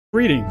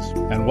Greetings,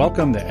 and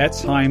welcome to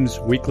Etzheim's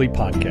weekly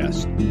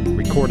podcast,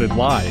 recorded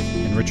live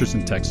in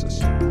Richardson, Texas.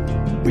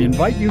 We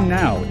invite you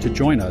now to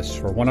join us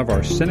for one of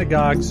our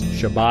synagogue's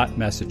Shabbat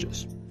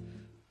messages.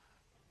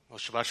 Well,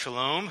 Shabbat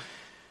Shalom.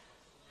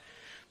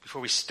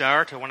 Before we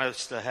start, I want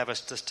us to have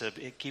us just to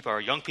keep our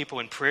young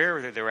people in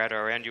prayer. They're at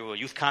our annual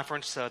youth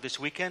conference this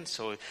weekend,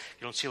 so you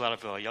don't see a lot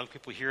of young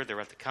people here. They're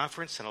at the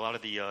conference, and a lot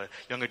of the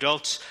young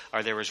adults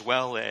are there as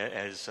well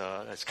as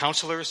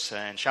counselors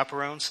and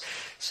chaperones.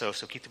 So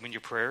keep them in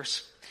your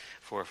prayers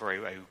for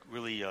a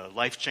really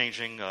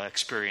life-changing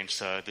experience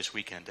this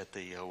weekend at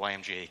the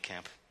YMGA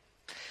camp.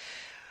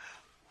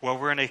 Well,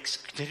 we're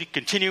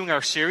continuing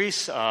our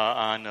series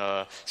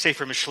on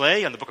Sefer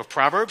Mishlei, on the book of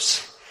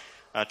Proverbs.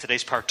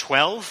 Today's part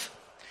 12.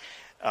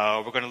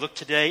 We're going to look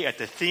today at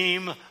the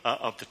theme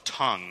of the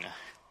tongue,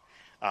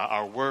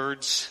 our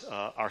words,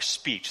 our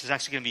speech. There's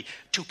actually going to be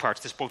two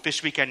parts. Both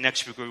this week and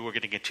next week we're going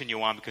to continue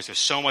on because there's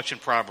so much in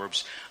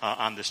Proverbs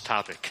on this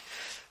topic.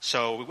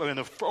 So in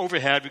the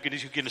overhead,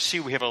 you're going to see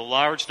we have a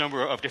large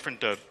number of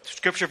different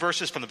scripture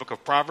verses from the book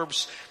of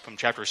Proverbs, from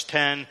chapters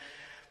 10,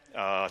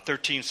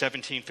 13,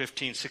 17,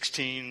 15,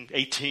 16,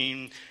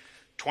 18,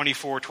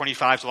 24,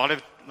 25. So a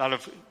lot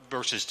of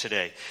verses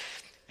today.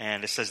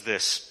 And it says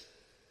this: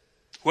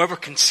 whoever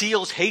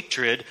conceals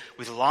hatred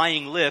with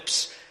lying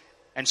lips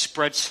and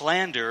spreads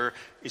slander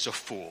is a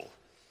fool.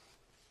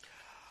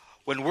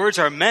 When words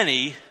are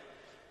many,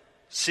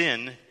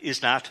 sin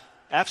is not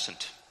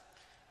absent,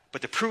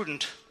 but the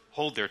prudent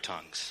hold their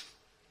tongues.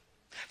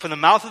 From the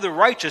mouth of the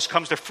righteous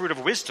comes the fruit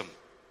of wisdom,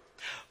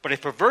 but a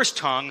perverse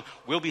tongue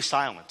will be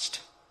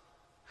silenced.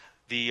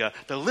 The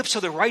lips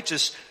of the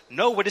righteous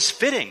know what is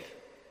fitting,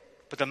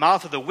 but the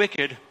mouth of the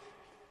wicked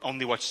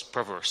only what's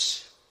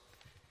perverse.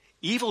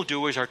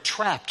 Evildoers are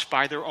trapped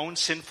by their own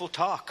sinful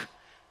talk,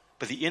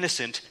 but the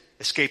innocent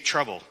escape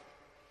trouble.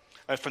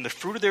 From the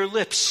fruit of their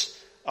lips,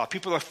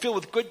 people are filled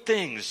with good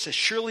things, as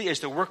surely as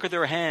the work of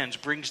their hands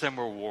brings them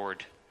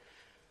reward.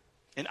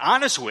 An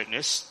honest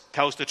witness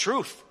tells the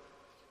truth,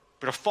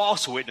 but a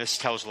false witness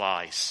tells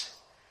lies.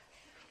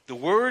 The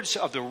words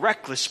of the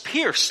reckless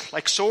pierce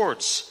like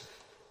swords,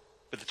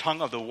 but the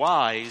tongue of the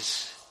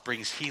wise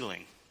brings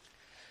healing.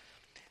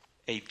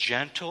 A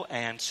gentle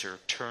answer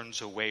turns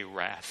away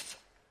wrath,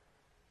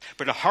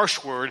 but a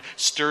harsh word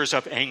stirs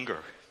up anger.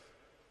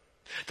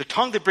 The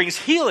tongue that brings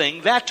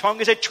healing, that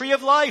tongue is a tree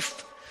of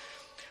life,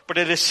 but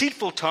a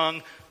deceitful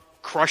tongue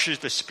crushes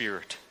the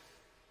spirit.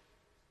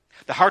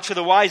 The hearts of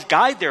the wise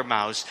guide their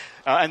mouths,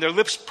 and their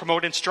lips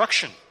promote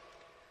instruction.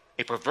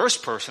 A perverse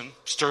person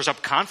stirs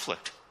up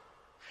conflict,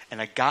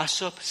 and a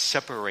gossip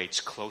separates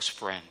close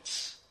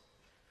friends.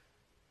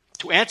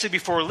 To answer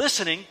before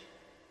listening,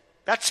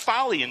 that's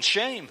folly and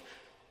shame.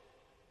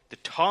 The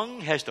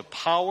tongue has the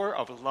power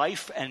of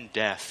life and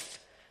death,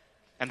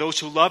 and those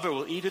who love it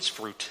will eat its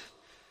fruit.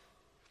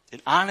 An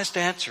honest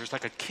answer is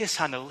like a kiss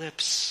on the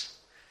lips.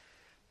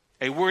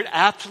 A word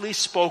aptly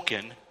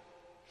spoken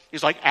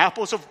is like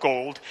apples of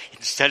gold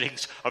in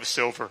settings of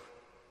silver.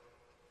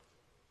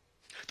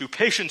 Through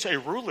patience, a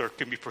ruler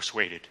can be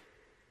persuaded,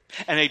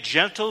 and a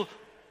gentle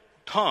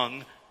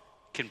tongue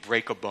can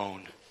break a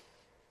bone.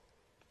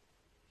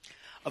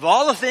 Of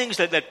all the things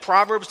that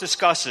Proverbs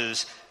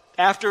discusses,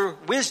 after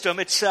wisdom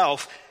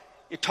itself,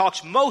 it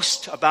talks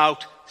most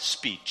about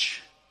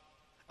speech,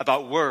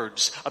 about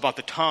words, about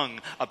the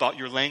tongue, about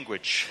your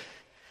language.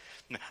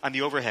 On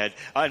the overhead,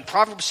 and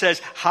Proverbs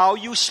says, how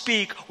you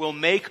speak will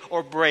make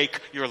or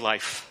break your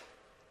life.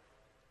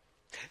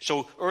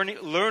 So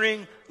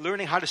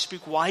learning how to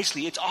speak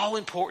wisely, it's all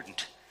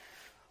important.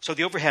 So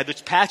the overhead,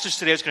 this passage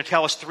today is going to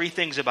tell us three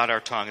things about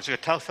our tongue. It's going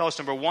to tell us,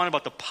 number one,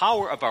 about the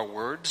power of our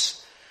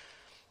words.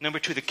 Number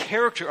two, the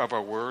character of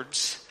our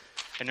words.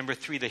 And number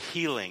three, the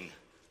healing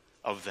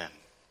of them.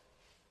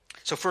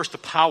 So first, the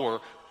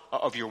power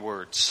of your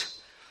words.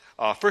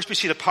 First, we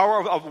see the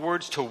power of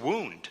words to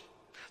wound.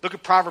 Look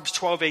at Proverbs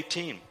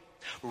 12:18.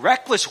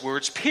 Reckless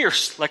words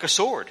pierce like a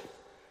sword.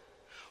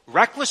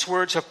 Reckless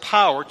words have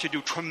power to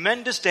do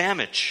tremendous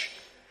damage.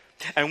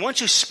 And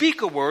once you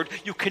speak a word,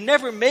 you can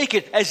never make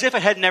it as if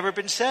it had never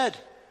been said.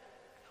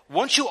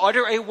 Once you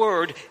utter a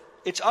word,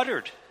 it's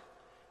uttered.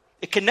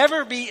 It can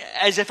never be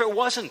as if it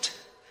wasn't.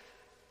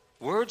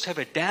 Words have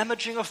a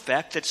damaging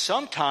effect that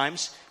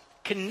sometimes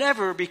can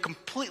never be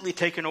completely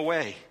taken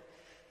away.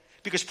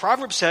 Because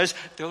Proverbs says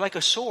they're like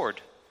a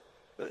sword.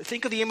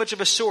 Think of the image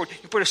of a sword.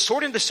 You put a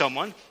sword into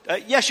someone.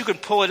 Yes, you can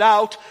pull it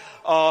out,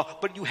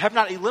 but you have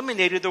not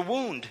eliminated the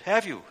wound,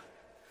 have you?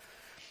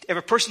 If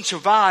a person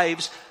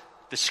survives,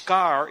 the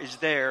scar is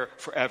there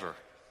forever.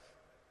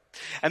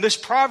 And this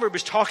proverb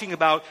is talking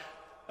about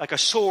like a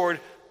sword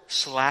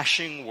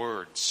slashing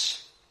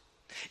words,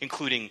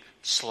 including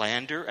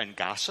slander and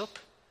gossip,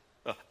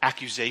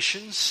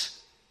 accusations,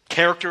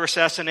 character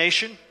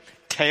assassination,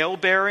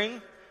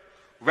 tale-bearing,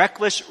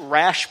 reckless,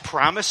 rash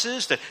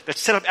promises that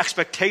set up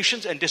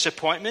expectations and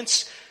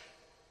disappointments.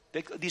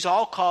 These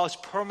all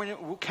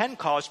can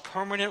cause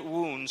permanent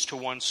wounds to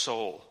one's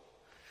soul.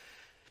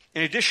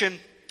 In addition,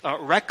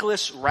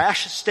 reckless,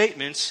 rash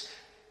statements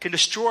can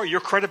destroy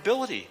your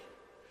credibility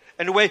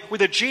in a way where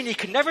the genie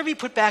can never be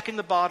put back in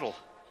the bottle.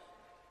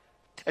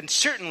 And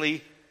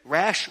certainly,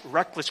 rash,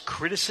 reckless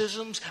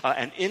criticisms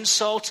and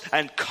insults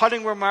and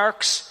cutting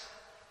remarks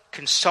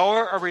can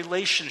sour a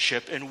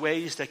relationship in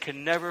ways that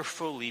can never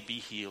fully be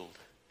healed.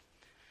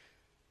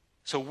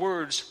 So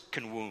words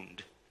can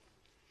wound.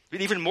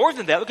 But even more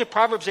than that, look at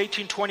Proverbs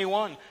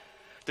 18:21.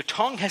 The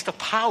tongue has the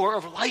power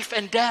of life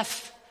and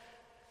death.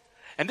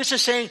 And this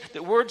is saying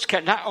that words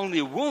can not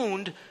only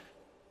wound,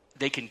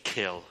 they can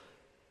kill.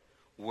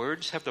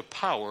 Words have the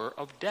power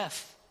of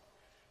death.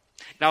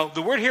 Now,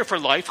 the word here for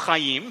life,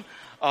 chayim,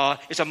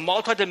 is a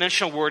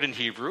multidimensional word in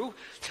Hebrew.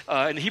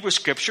 In the Hebrew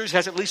Scriptures, it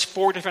has at least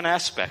 4 different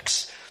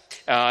aspects.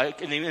 On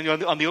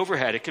the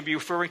overhead, it can be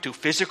referring to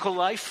physical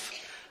life,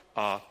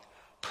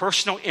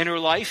 personal inner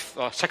life,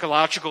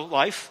 psychological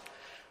life,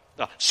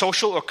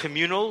 social or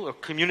communal or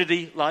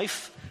community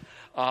life,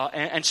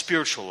 and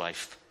spiritual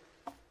life.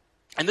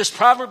 And this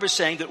proverb is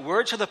saying that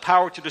words have the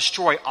power to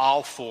destroy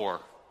all 4.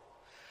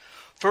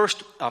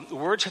 First,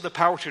 words have the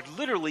power to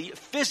literally,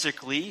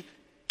 physically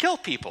kill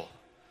people.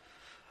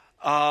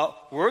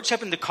 Words have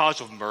been the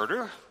cause of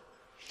murder.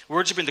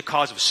 Words have been the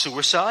cause of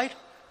suicide.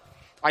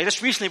 I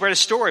just recently read a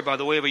story, by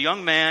the way, of a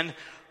young man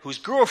whose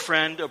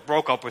girlfriend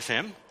broke up with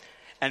him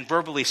and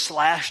verbally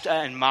slashed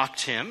and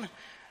mocked him.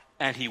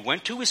 And he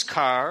went to his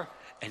car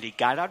and he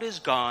got out his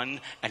gun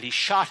and he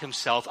shot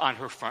himself on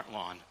her front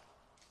lawn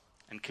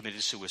and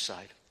committed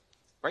suicide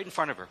right in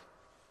front of her.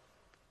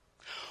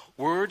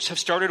 Words have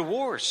started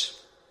wars.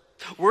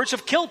 Words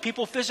have killed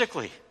people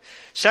physically.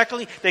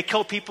 Secondly, they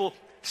kill people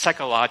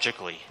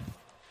psychologically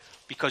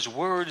because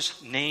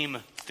words name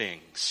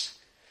things.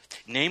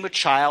 Name a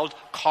child,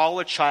 call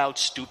a child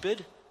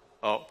stupid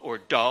or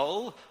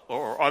dull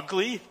or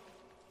ugly.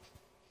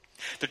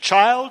 The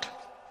child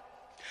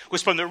will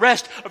spend the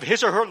rest of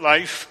his or her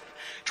life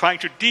trying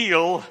to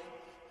deal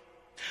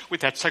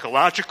with that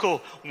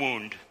psychological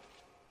wound.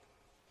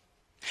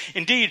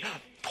 Indeed,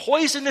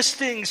 poisonous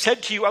things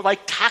said to you are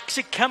like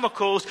toxic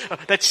chemicals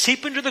that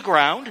seep into the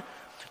ground.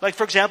 Like,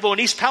 for example, in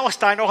East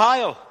Palestine,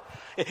 Ohio.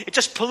 It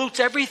just pollutes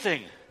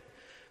everything.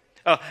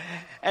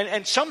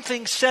 And some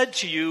things said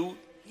to you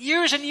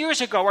years and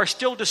years ago are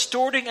still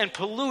distorting and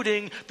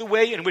polluting the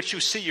way in which you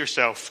see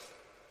yourself,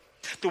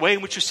 the way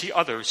in which you see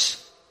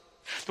others,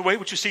 the way in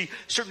which you see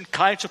certain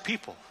kinds of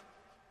people,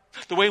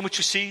 the way in which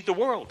you see the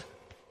world.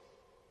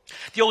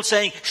 The old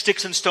saying,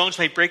 sticks and stones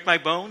may break my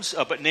bones,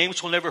 but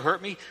names will never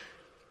hurt me.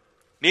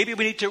 Maybe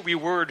we need to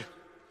reword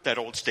that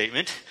old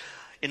statement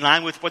in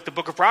line with what the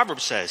book of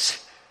Proverbs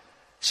says.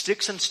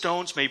 Sticks and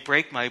stones may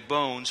break my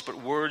bones,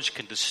 but words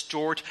can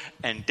distort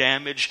and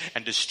damage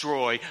and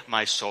destroy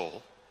my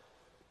soul.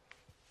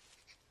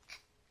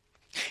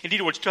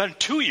 Indeed, what's done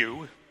to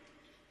you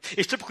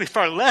is typically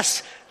far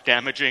less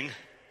damaging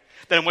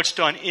than what's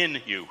done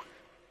in you.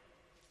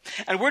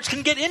 And words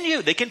can get in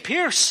you. They can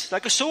pierce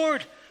like a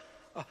sword.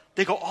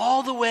 They go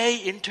all the way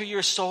into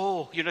your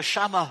soul, your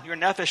neshama, your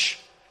nefesh.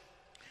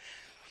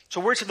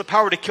 So words have the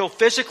power to kill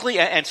physically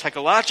and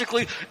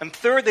psychologically. And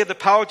third, they have the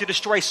power to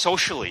destroy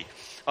socially,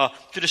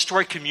 to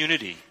destroy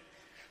community.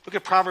 Look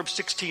at Proverbs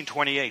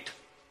 16:28.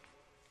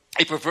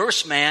 A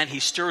perverse man, he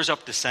stirs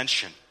up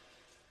dissension,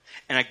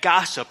 and a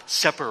gossip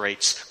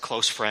separates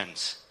close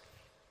friends.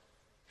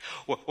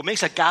 What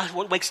makes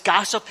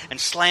gossip and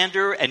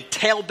slander and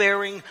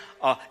talebearing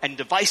and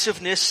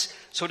divisiveness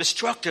so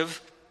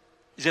destructive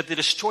is that they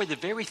destroy the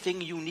very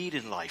thing you need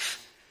in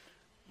life,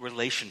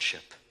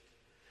 relationship.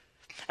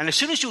 And as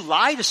soon as you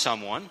lie to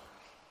someone,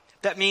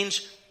 that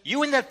means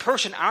you and that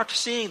person aren't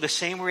seeing the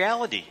same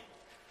reality.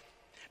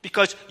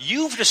 Because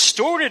you've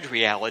distorted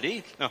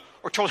reality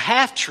or told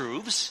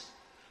half-truths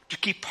to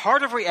keep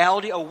part of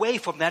reality away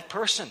from that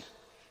person.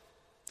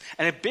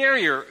 And a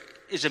barrier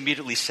is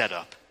immediately set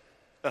up.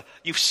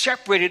 You've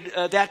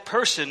separated that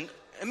person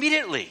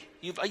immediately.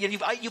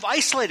 You've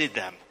isolated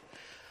them.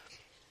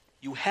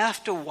 You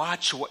have to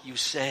watch what you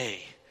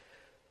say.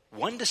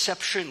 One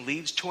deception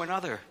leads to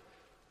another.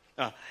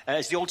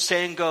 As the old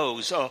saying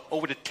goes,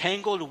 over the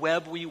tangled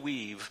web we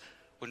weave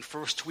when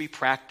first we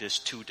practice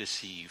to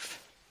deceive.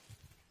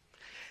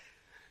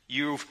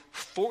 You're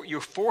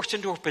forced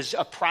into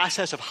a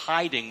process of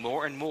hiding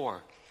more and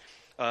more.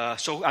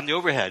 So on the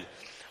overhead,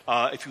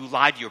 if you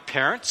lie to your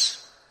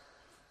parents,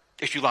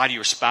 if you lie to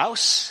your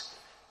spouse,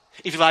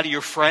 if you lie to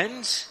your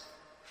friends,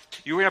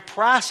 you're in a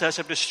process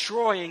of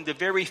destroying the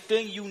very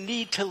thing you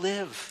need to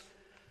live,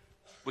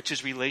 which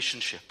is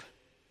relationship.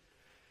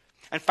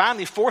 And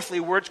finally, fourthly,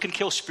 words can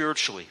kill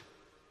spiritually.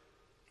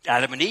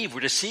 Adam and Eve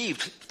were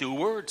deceived through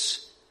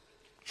words.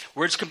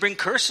 Words can bring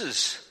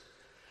curses.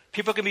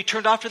 People can be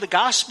turned off to the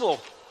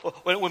gospel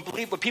when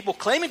people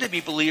claiming to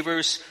be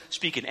believers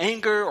speak in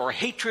anger or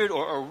hatred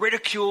or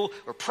ridicule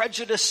or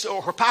prejudice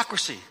or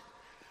hypocrisy.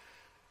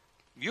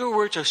 Your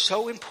words are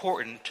so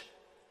important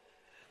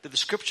that the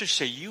scriptures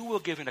say you will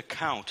give an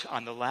account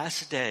on the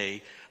last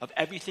day of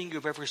everything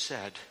you've ever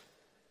said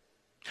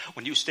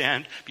when you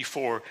stand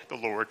before the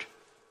Lord.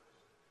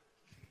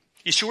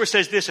 Yeshua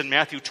says this in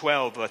Matthew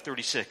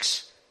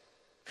 12:36.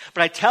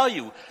 But I tell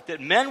you that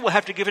men will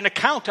have to give an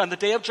account on the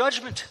day of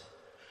judgment.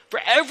 for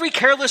every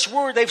careless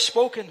word they've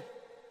spoken.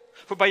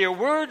 For by your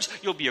words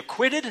you'll be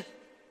acquitted,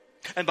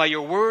 and by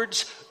your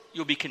words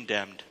you'll be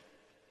condemned.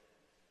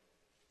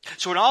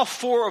 So in all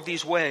four of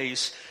these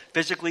ways,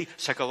 physically,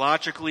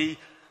 psychologically,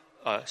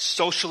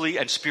 socially,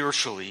 and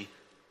spiritually,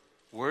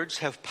 words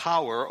have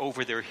power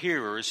over their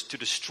hearers to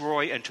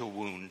destroy and to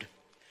wound.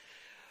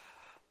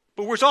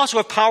 But words also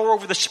have power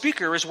over the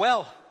speaker as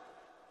well.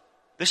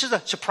 This is a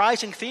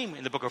surprising theme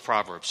in the book of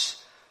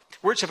Proverbs.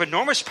 Words have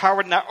enormous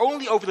power not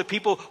only over the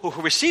people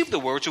who receive the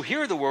words, who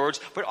hear the words,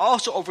 but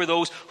also over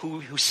those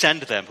who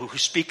send them, who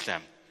speak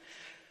them.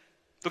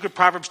 Look at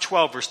Proverbs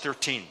 12, verse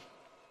 13.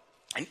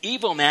 An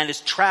evil man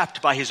is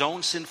trapped by his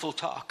own sinful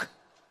talk.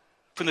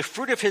 From the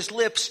fruit of his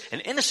lips, an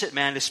innocent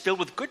man is filled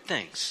with good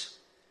things.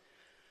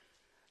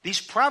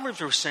 These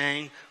Proverbs are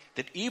saying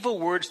that evil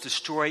words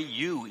destroy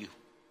you,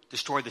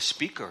 destroy the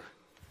speaker.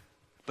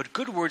 But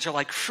good words are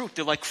like fruit,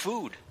 they're like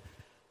food.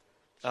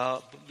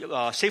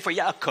 Sefer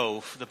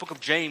Yaakov, the book of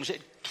James,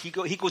 he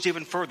goes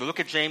even further. Look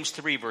at James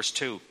 3, verse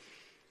 2.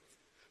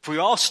 For we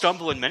all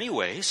stumble in many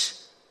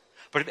ways,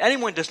 but if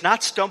anyone does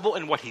not stumble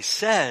in what he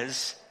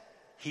says,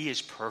 he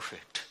is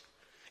perfect,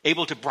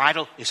 able to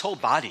bridle his whole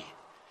body.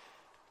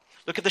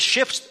 Look at the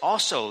ships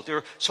also.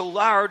 They're so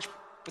large,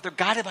 but they're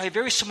guided by a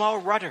very small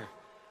rudder,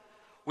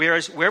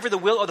 whereas wherever the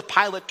will of the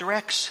pilot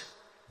directs.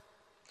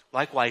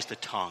 Likewise, the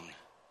tongue.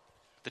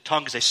 The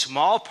tongue is a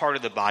small part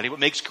of the body, but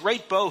makes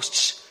great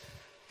boasts.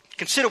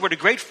 Consider what a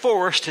great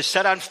forest is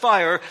set on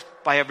fire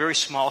by a very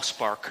small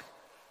spark.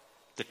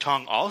 The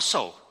tongue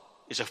also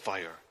is a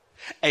fire,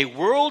 a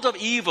world of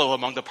evil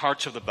among the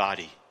parts of the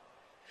body.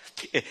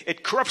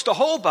 It corrupts the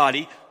whole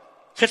body,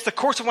 sets the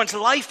course of one's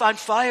life on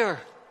fire,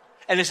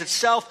 and is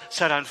itself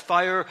set on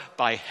fire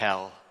by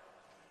hell.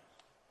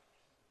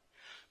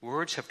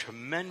 Words have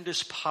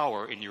tremendous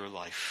power in your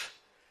life.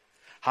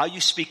 How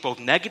you speak both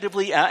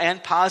negatively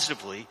and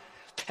positively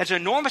has an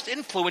enormous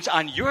influence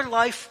on your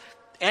life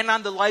and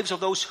on the lives of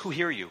those who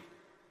hear you.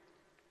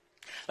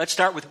 Let's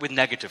start with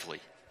negatively.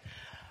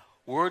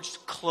 Words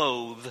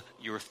clothe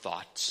your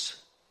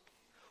thoughts.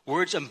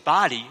 Words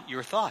embody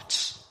your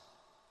thoughts.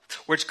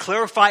 Words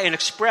clarify and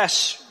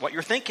express what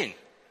you're thinking.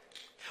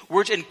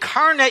 Words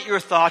incarnate your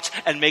thoughts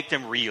and make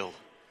them real.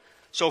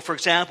 So, for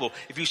example,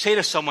 if you say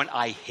to someone,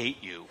 I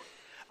hate you,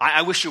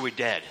 I wish you were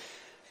dead.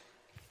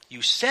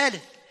 You said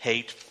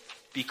hate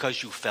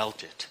because you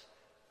felt it.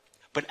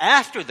 But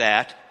after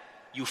that,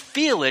 you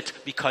feel it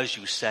because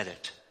you said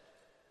it.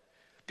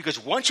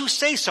 Because once you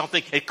say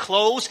something, it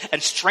clothes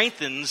and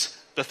strengthens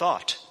the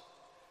thought.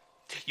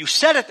 You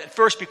said it at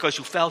first because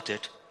you felt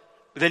it,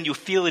 but then you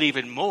feel it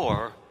even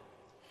more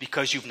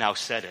because you've now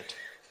said it.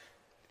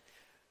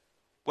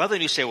 Well,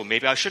 then you say, well,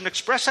 maybe I shouldn't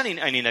express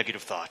any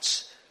negative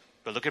thoughts.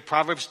 But look at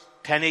Proverbs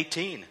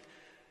 10:18.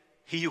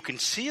 He who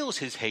conceals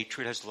his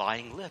hatred has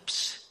lying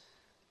lips.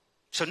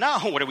 So now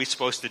what are we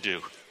supposed to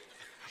do?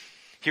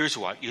 Here's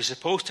what. You're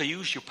supposed to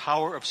use your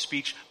power of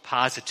speech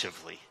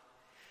positively.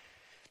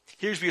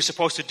 Here's what you're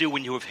supposed to do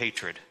when you have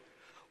hatred.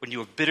 When you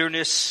have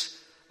bitterness,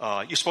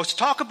 you're supposed to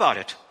talk about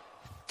it.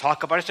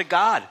 Talk about it to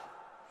God.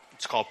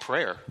 It's called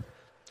prayer.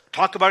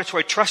 Talk about it to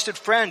a trusted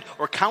friend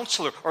or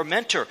counselor or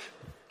mentor.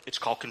 It's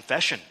called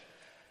confession.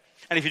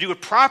 And if you do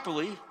it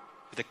properly,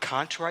 with a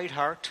contrite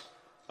heart,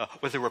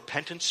 with a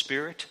repentant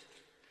spirit,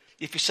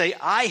 if you say,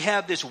 I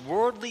have this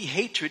worldly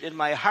hatred in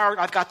my heart,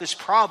 I've got this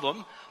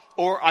problem,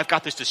 or I've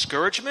got this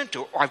discouragement,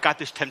 or I've got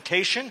this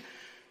temptation,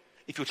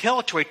 if you tell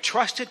it to a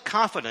trusted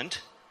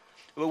confidant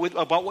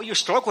about what you're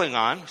struggling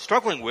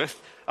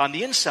with on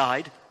the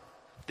inside,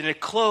 then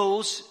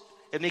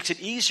it makes it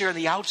easier on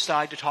the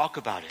outside to talk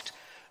about it.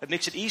 It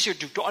makes it easier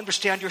to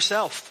understand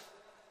yourself.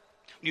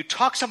 When you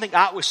talk something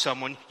out with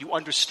someone, you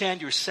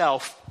understand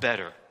yourself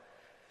better.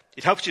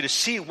 It helps you to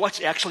see what's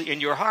actually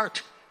in your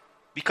heart,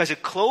 because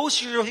it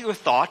closes your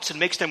thoughts and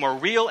makes them more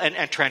real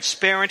and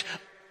transparent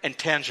and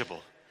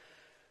tangible.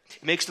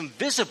 It makes them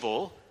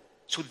visible,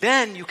 so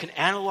then you can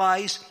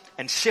analyze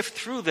and sift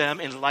through them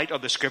in light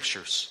of the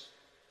scriptures.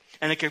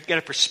 And you can get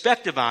a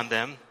perspective on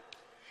them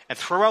and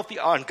throw out the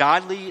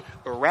ungodly,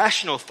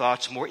 irrational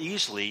thoughts more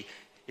easily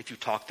if you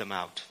talk them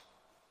out.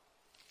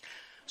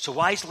 So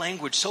why is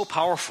language so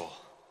powerful?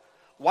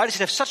 Why does it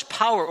have such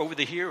power over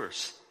the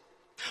hearers?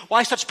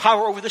 Why such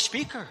power over the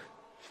speaker?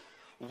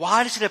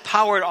 Why does it have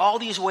power in all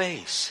these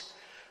ways?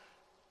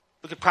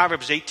 Look at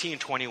Proverbs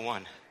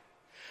 18:21.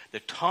 The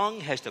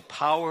tongue has the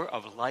power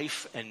of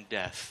life and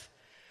death,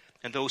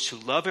 and those who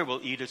love it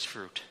will eat its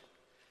fruit.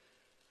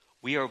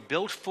 We are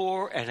built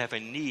for and have a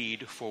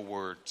need for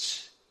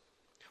words.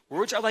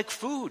 Words are like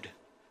food,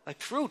 like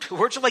fruit.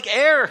 Words are like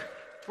air.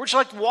 Words are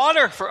like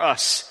water for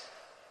us.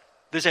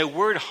 There's a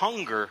word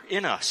hunger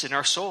in us, in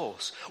our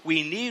souls.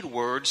 We need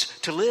words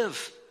to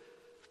live.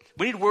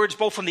 We need words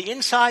both from the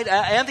inside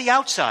and the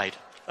outside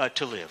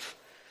to live.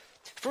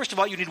 First of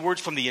all, you need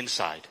words from the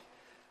inside,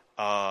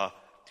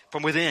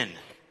 from within.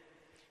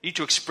 You need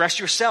to express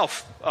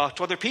yourself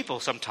to other people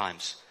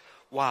sometimes.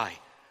 Why?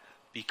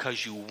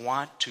 Because you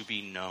want to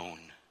be known.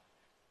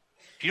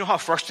 Do you know how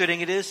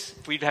frustrating it is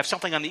for you to have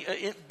something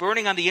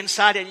burning on the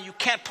inside and you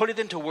can't put it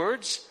into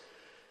words?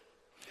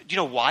 Do you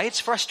know why it's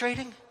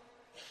frustrating?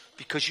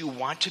 Because you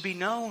want to be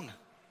known.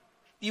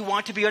 You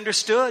want to be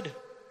understood.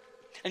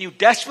 And you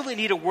desperately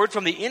need a word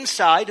from the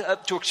inside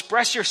to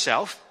express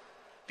yourself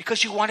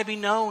because you want to be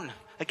known.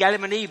 Like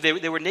Adam and Eve,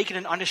 they were naked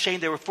and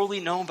unashamed. They were fully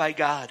known by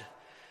God.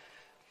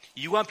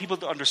 You want people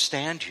to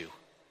understand you.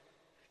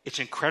 It's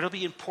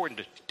incredibly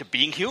important to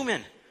being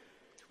human.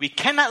 We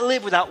cannot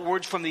live without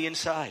words from the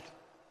inside.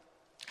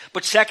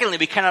 But secondly,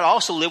 we cannot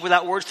also live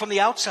without words from the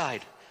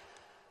outside.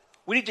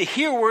 We need to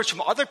hear words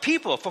from other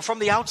people, from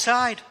the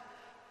outside.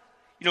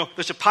 You know,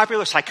 there's a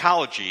popular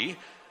psychology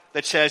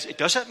that says it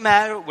doesn't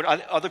matter what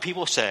other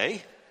people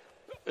say,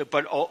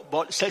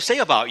 but say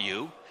about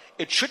you.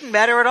 It shouldn't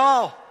matter at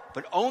all.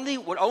 But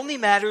what only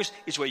matters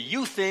is what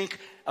you think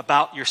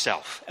about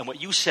yourself and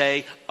what you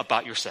say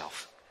about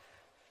yourself.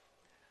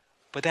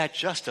 But that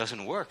just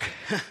doesn't work.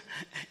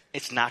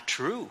 It's not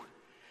true.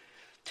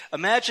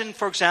 Imagine,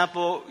 for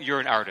example,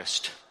 you're an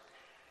artist.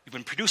 You've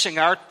been producing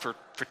art for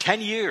 10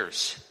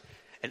 years,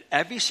 and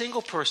every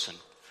single person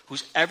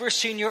who's ever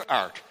seen your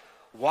art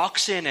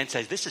walks in and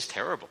says, this is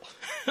terrible.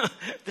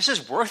 This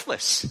is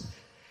worthless.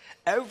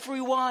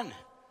 Everyone.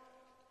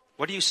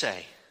 What do you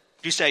say?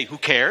 Do you say, who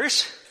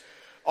cares?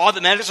 All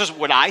that matters is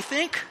what I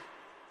think?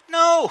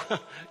 No.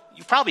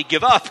 You probably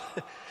give up.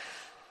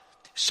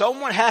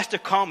 Somebody has to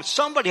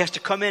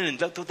come in and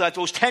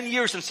those 10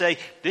 years and say,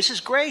 this is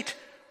great.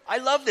 I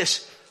love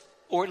this.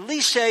 Or at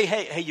least say,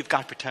 hey, you've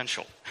got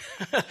potential.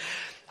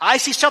 I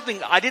see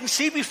something I didn't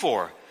see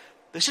before.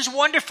 This is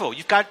wonderful.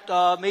 You've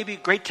got maybe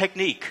great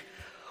technique,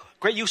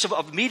 great use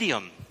of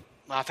medium,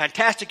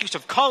 fantastic use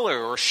of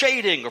color or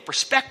shading or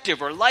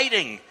perspective or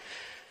lighting.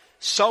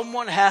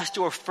 Someone has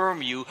to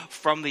affirm you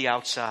from the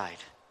outside.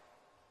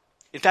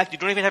 In fact, you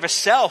don't even have a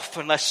self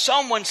unless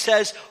someone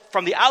says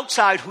from the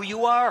outside who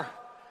you are.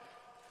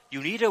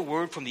 You need a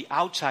word from the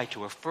outside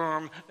to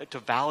affirm, to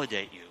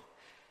validate you.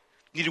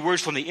 You need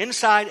words from the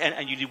inside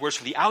and you need words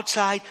from the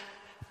outside.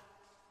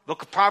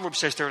 Book of Proverbs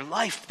says they're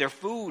life, they're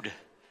food.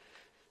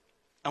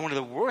 And one of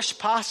the worst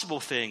possible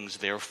things,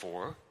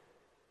 therefore,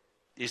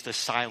 is the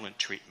silent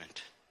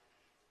treatment.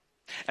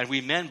 And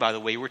we men, by the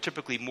way, we're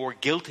typically more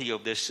guilty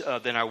of this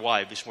than our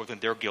wives, more than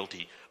they're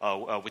guilty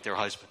with their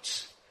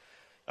husbands.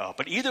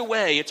 But either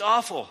way, it's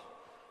awful.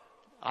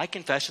 I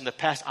confess in the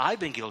past I've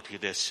been guilty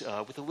of this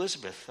with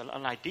Elizabeth,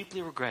 and I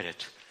deeply regret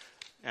it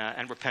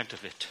and repent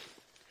of it.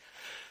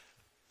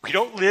 We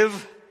don't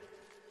live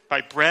by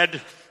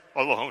bread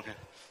alone.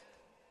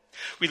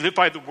 We live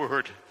by the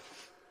word.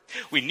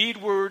 We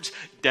need words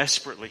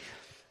desperately.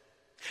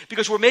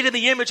 Because we're made in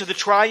the image of the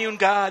triune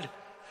God,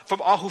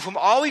 who from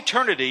all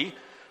eternity,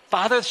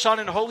 Father, Son,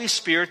 and Holy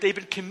Spirit, they've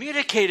been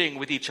communicating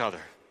with each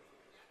other.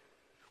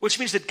 Which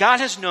means that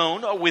God has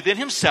known within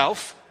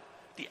himself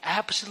the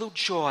absolute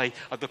joy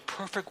of the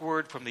perfect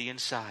word from the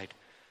inside.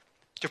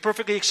 To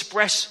perfectly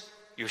express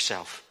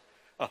yourself.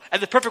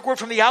 And the perfect word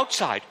from the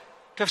outside.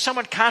 To have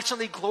someone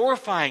constantly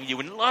glorifying you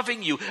and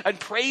loving you and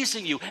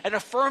praising you and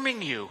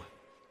affirming you.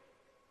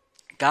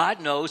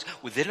 God knows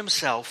within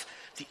himself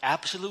the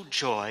absolute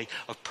joy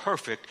of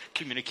perfect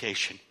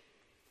communication.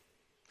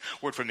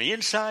 Word from the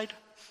inside,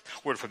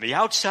 word from the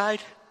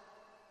outside.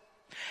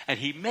 And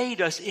he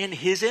made us in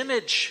his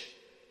image.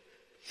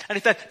 And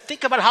in fact,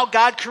 think about how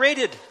God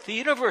created the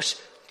universe.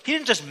 He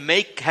didn't just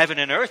make heaven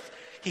and earth.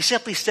 He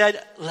simply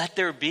said, let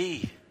there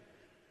be.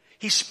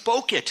 He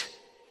spoke it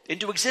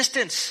into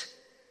existence.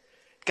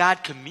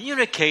 God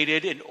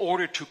communicated in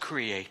order to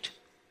create.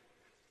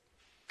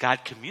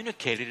 God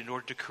communicated in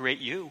order to create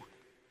you.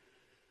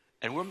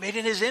 And we're made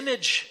in his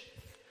image.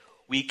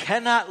 We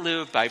cannot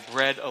live by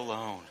bread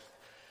alone.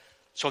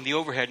 So on the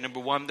overhead, number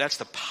one, that's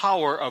the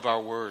power of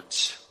our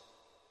words.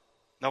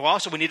 Now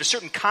also we need a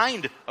certain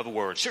kind of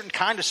words, certain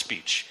kind of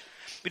speech.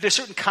 We need a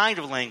certain kind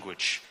of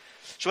language.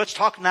 So let's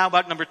talk now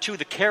about number two,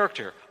 the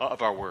character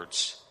of our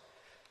words.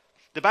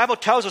 The Bible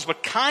tells us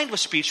what kind of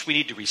speech we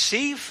need to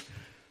receive,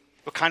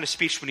 what kind of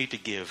speech we need to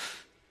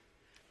give.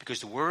 Because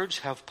the words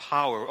have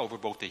power over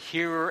both the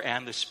hearer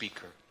and the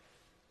speaker.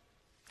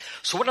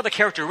 So what are the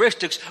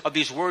characteristics of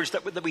these words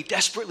that we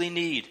desperately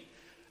need,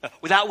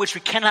 without which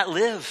we cannot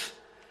live,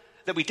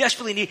 that we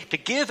desperately need to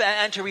give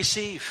and to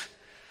receive?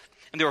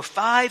 And there are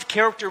 5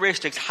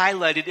 characteristics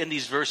highlighted in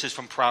these verses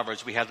from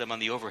Proverbs. We have them on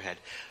the overhead.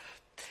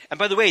 And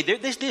by the way,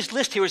 this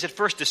list here is at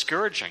first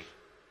discouraging.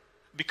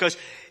 Because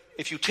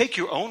if you take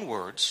your own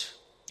words,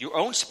 your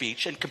own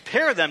speech, and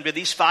compare them to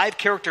these 5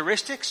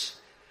 characteristics,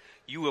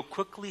 you will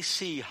quickly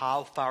see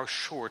how far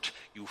short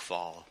you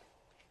fall.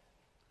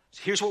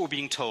 So here's what we're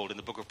being told in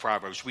the book of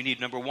Proverbs. We need,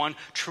 number 1,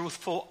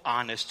 truthful,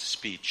 honest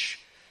speech,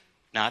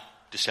 not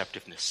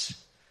deceptiveness.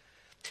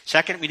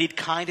 Second, we need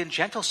kind and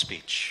gentle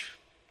speech,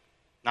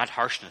 not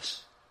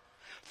harshness.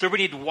 Third, we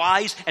need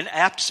wise and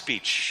apt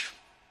speech,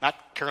 not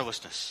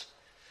carelessness.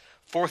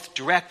 Fourth,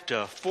 direct,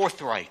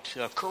 forthright,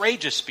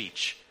 courageous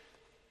speech,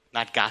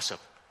 not gossip.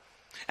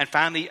 And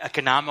finally,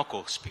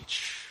 economical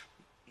speech,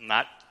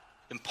 not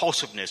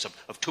impulsiveness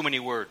of too many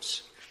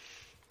words.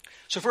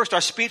 So first,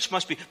 our speech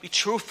must be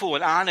truthful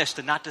and honest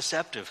and not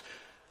deceptive.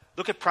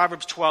 Look at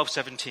Proverbs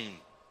 12:17.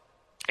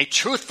 A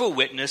truthful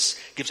witness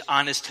gives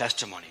honest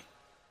testimony.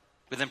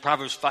 Within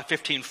Proverbs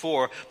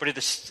 15:4, but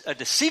a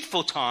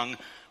deceitful tongue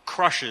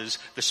crushes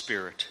the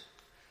spirit.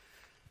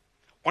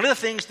 One of the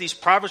things these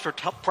Proverbs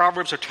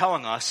are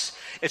telling us,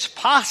 it's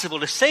possible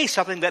to say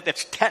something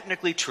that's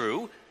technically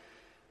true,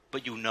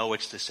 but you know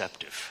it's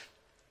deceptive.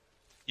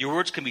 Your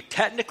words can be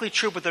technically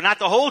true, but they're not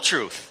the whole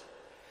truth,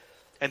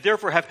 and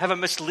therefore have a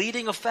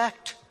misleading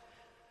effect.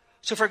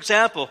 So, for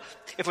example,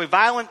 if a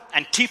violent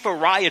Antifa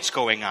riot's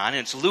going on,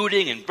 and it's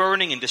looting and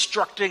burning and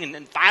destructing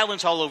and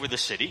violence all over the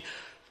city,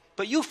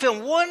 but you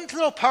film one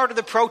little part of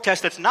the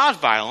protest that's not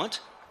violent,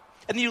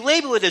 and you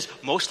label it as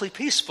mostly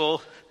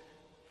peaceful,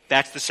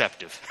 that's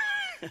deceptive.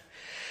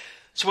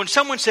 So when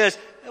someone says,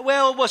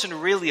 well, it wasn't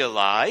really a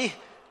lie,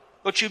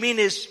 what you mean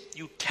is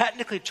you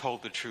technically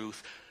told the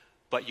truth,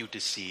 but you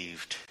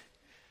deceived.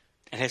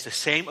 It has the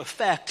same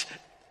effect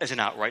as an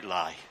outright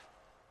lie.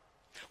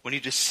 When you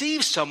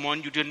deceive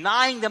someone, you're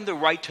denying them the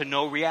right to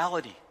know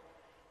reality.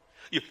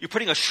 You're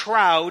putting a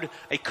shroud,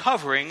 a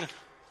covering,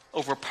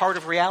 over a part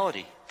of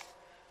reality.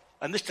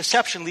 And this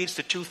deception leads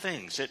to two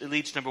things. It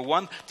leads, number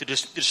one, to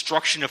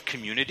destruction of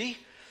community.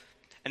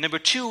 And number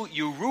two,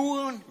 you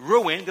ruin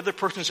the other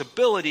person's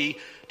ability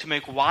to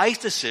make wise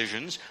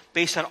decisions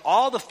based on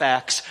all the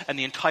facts and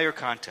the entire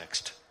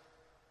context.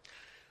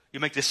 You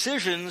make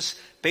decisions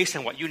based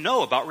on what you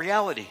know about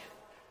reality.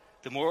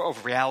 The more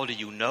of reality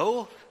you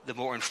know, the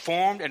more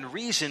informed and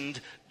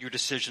reasoned your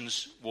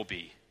decisions will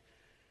be.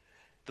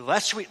 The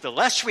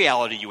less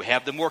reality you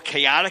have, the more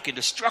chaotic and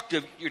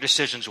destructive your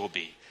decisions will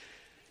be.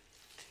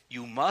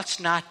 You must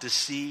not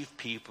deceive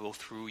people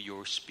through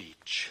your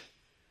speech.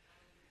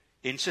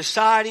 In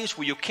societies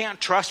where you can't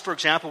trust, for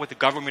example, what the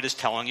government is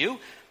telling you,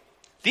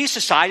 these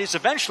societies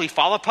eventually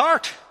fall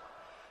apart.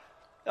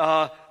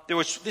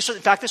 This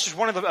is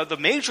one of the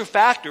major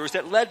factors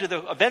that led to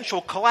the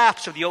eventual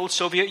collapse of the old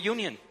Soviet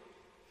Union.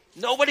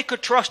 Nobody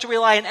could trust or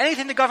rely on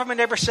anything the government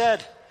ever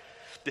said.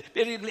 It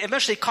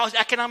eventually caused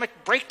economic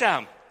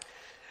breakdown.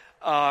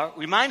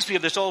 Reminds me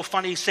of this old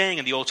funny saying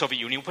in the old Soviet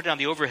Union, we put it on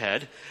the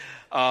overhead,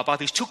 about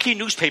these two key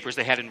newspapers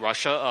they had in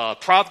Russia,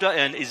 Pravda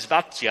and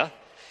Izvestia.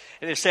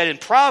 And it said, in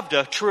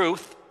Pravda,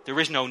 truth, there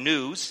is no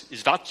news,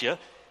 Izvestia,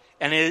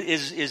 and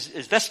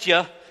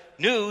Izvestia,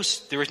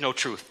 news, there is no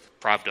truth,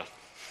 Pravda.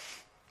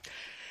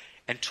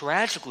 And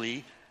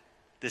tragically,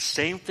 the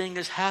same thing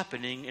is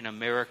happening in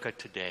America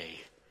today.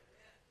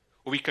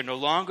 We can no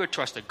longer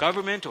trust the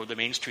government or the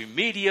mainstream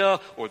media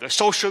or the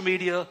social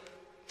media.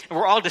 And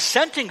where all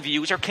dissenting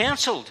views are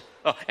canceled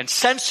and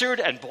censored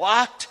and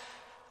blocked.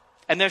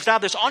 And there's now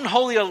this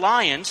unholy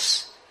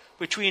alliance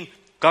between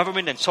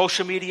government and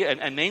social media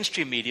and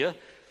mainstream media,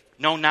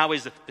 known now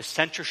as the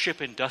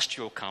censorship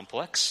industrial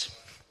complex.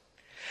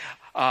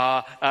 We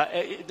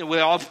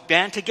all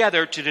band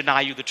together to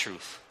deny you the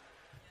truth.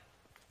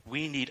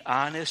 We need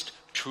honest,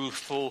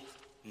 truthful,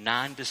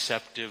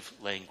 non-deceptive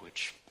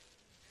language.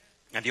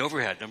 And the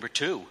overhead, number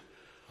two,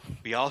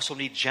 we also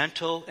need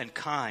gentle and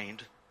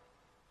kind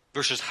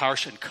versus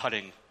harsh and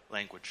cutting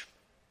language.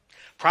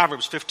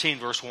 Proverbs 15,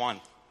 verse 1.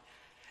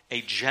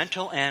 A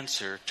gentle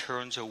answer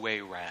turns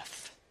away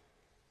wrath.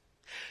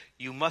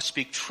 You must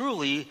speak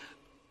truly,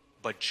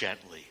 but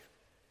gently.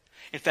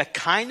 In fact,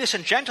 kindness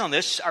and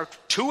gentleness are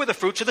two of the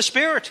fruits of the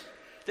Spirit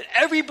that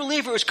every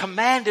believer is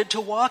commanded to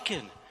walk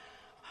in.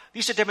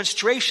 These are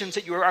demonstrations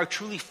that you are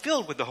truly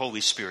filled with the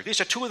Holy Spirit.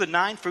 These are two of the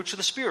 9 fruits of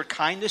the Spirit,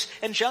 kindness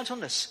and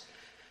gentleness.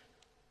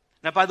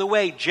 Now, by the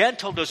way,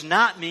 gentle does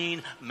not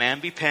mean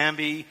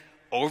mamby-pamby,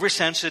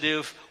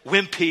 oversensitive,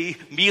 wimpy,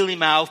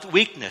 mealy-mouthed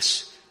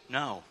weakness.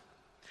 No.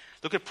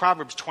 Look at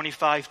Proverbs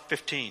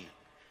 25:15.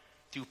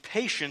 Through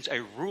patience,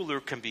 a ruler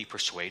can be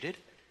persuaded,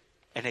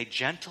 and a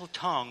gentle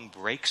tongue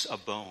breaks a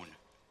bone.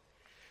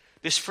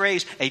 This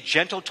phrase, a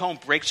gentle tone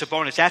breaks a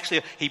bone, it's actually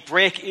a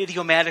Hebraic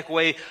idiomatic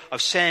way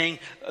of saying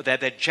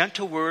that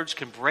gentle words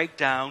can break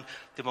down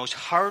the most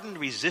hardened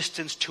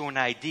resistance to an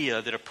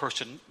idea that a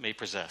person may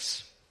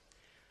possess.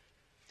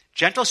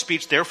 Gentle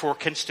speech, therefore,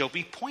 can still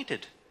be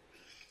pointed.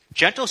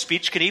 Gentle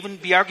speech can even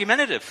be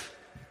argumentative.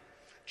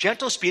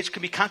 Gentle speech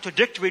can be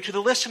contradictory to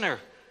the listener.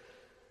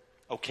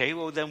 Okay,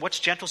 well then what's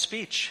gentle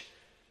speech?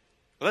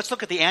 Well, let's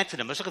look at the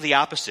antonym. Let's look at the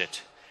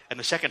opposite in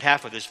the second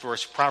half of this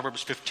verse,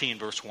 Proverbs 15,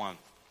 verse 1.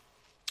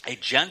 A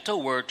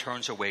gentle word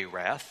turns away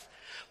wrath,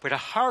 but a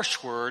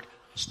harsh word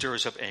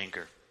stirs up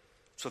anger.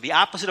 So the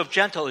opposite of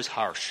gentle is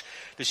harsh.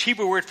 This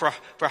Hebrew word for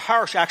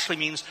harsh actually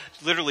means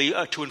literally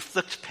to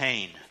inflict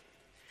pain.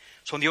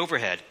 So in the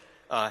overhead,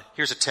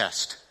 here's a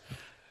test.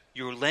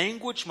 Your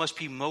language must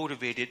be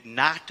motivated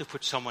not to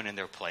put someone in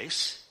their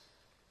place,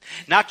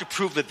 not to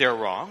prove that they're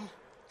wrong,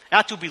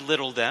 not to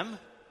belittle them,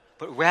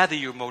 but rather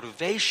your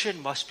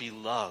motivation must be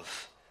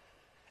love.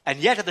 And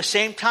yet at the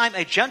same time,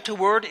 a gentle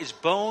word is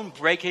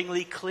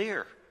bone-breakingly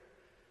clear.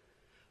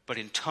 But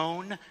in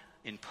tone,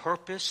 in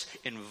purpose,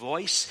 in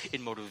voice,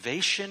 in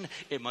motivation,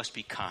 it must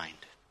be kind.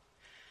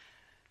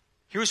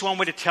 Here's one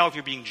way to tell if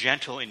you're being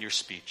gentle in your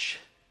speech.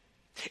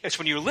 It's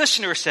when your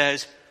listener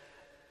says,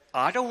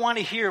 I don't want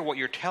to hear what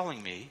you're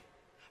telling me,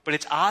 but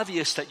it's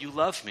obvious that you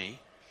love me,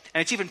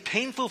 And it's even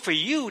painful for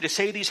you to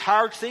say these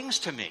hard things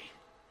to me.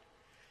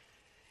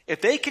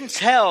 If they can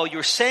tell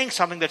you're saying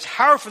something that's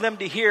hard for them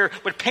to hear,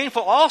 but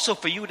painful also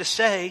for you to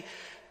say,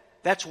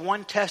 that's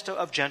one test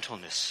of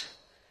gentleness.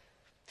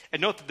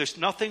 And note that there's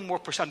nothing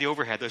more, on the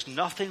overhead, there's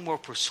nothing more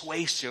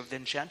persuasive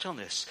than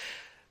gentleness.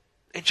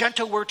 A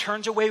gentle word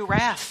turns away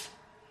wrath.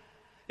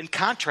 In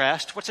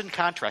contrast, what's in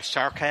contrast?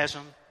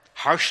 Sarcasm,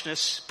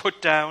 harshness,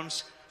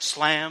 put-downs,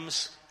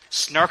 slams,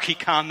 snarky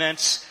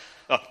comments,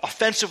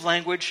 offensive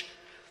language.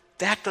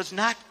 That does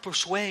not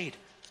persuade.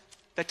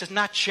 That does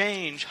not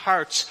change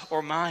hearts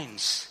or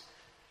minds.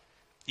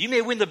 You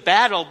may win the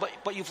battle,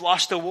 but you've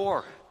lost the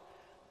war.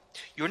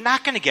 You're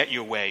not going to get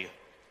your way.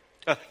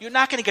 You're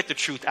not going to get the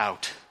truth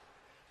out.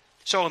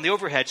 So on the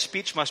overhead,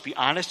 speech must be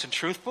honest and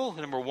truthful,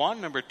 number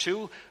one. Number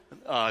two,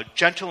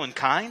 gentle and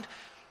kind.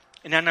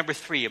 And then number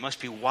three, it must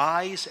be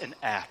wise and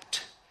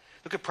apt.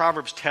 Look at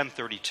Proverbs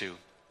 10:32.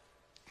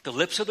 The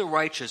lips of the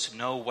righteous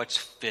know what's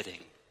fitting.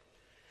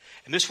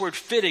 And this word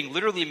fitting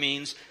literally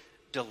means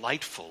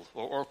delightful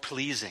or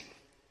pleasing.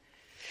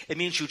 It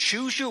means you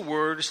choose your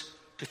words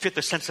to fit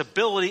the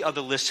sensibility of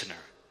the listener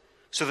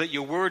so that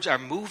your words are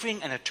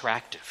moving and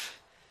attractive.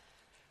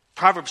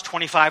 Proverbs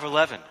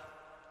 25:11.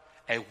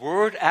 A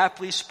word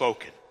aptly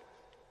spoken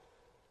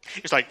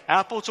is like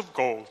apples of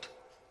gold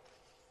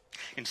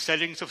in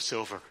settings of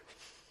silver.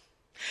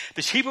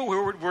 This Hebrew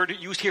word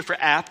used here for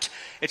apt,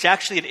 it's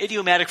actually an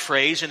idiomatic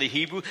phrase in the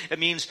Hebrew. It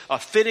means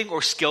fitting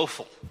or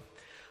skillful.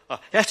 It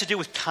has to do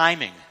with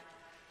timing.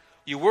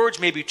 Your words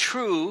may be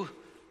true,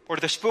 or if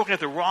they're spoken at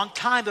the wrong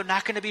time, they're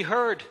not going to be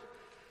heard.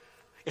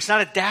 It's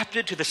not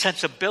adapted to the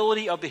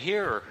sensibility of the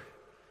hearer.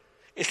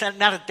 It's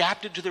not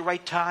adapted to the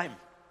right time.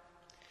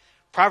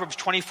 Proverbs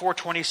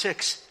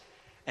 24:26.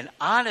 An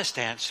honest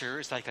answer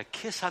is like a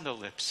kiss on the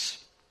lips.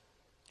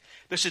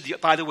 This is,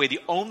 by the way, the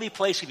only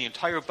place in the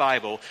entire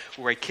Bible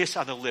where a kiss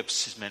on the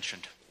lips is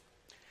mentioned.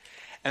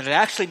 And it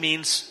actually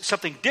means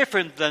something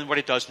different than what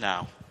it does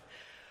now.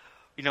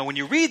 You know, when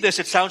you read this,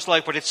 it sounds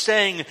like what it's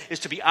saying is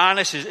to be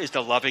honest is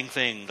the loving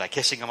thing, like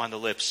kissing him on the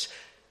lips.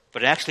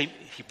 But it actually,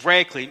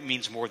 Hebraically,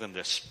 means more than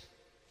this.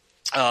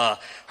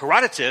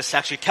 Herodotus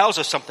actually tells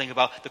us something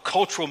about the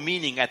cultural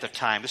meaning at the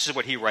time. This is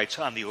what he writes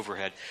on the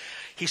overhead.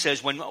 He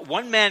says, when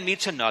one man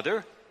meets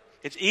another,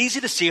 it's easy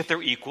to see if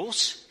they're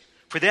equals,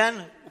 for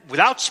then,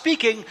 without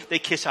speaking, they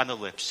kiss on the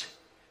lips.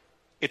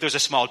 If there's a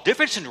small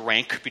difference in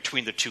rank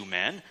between the two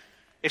men,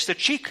 it's the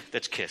cheek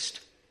that's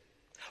kissed.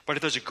 But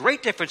if there's a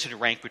great difference in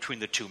rank between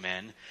the two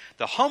men,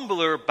 the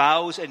humbler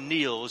bows and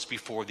kneels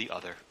before the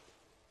other.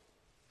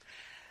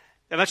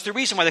 And that's the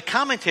reason why the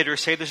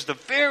commentators say this is a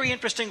very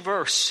interesting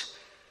verse.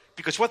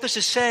 Because what this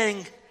is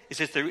saying is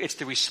that it's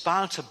the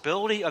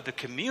responsibility of the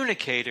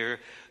communicator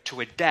to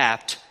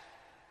adapt,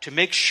 to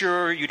make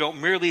sure you don't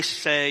merely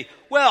say,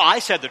 well, I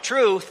said the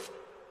truth,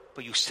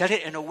 but you said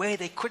it in a way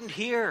they couldn't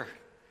hear.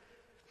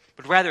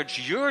 But rather,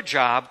 it's your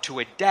job to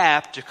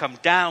adapt, to come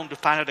down, to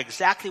find out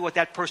exactly what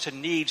that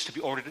person needs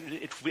to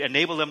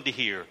enable them to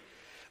hear,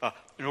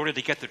 in order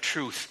to get the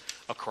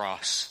truth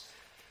across.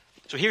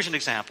 So here's an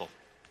example.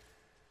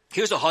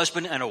 Here's a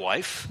husband and a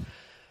wife.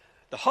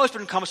 The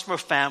husband comes from a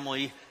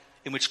family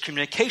in which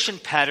communication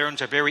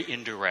patterns are very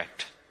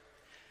indirect.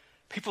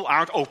 People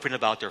aren't open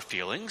about their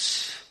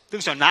feelings.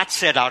 Things are not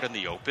said out in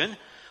the open,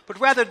 but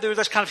rather they're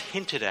just kind of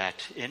hinted at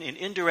in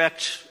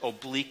indirect,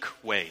 oblique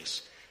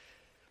ways.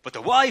 But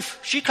the wife,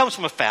 she comes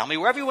from a family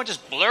where everyone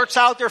just blurts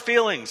out their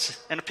feelings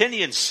and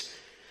opinions.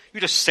 You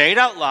just say it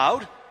out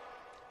loud.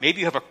 Maybe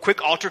you have a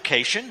quick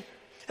altercation,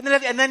 and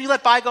then you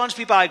let bygones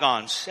be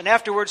bygones. And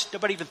afterwards,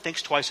 nobody even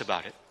thinks twice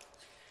about it.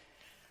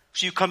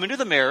 So you come into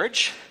the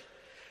marriage.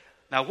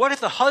 Now, what if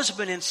the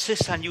husband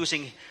insists on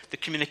using the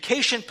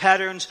communication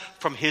patterns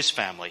from his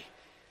family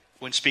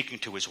when speaking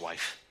to his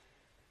wife?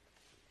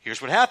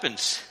 Here's what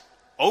happens.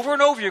 Over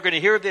and over, you're going to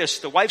hear this.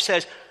 The wife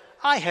says,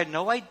 I had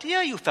no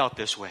idea you felt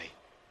this way.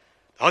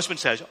 The husband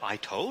says, I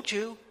told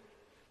you.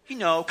 You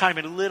know, kind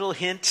of in little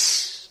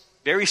hints,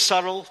 very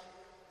subtle,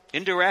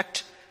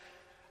 indirect.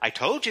 I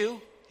told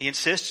you. He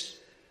insists.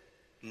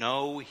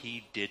 No,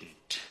 he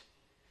didn't.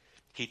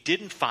 He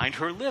didn't find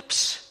her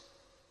lips.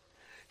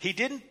 He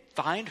didn't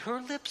find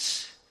her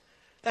lips.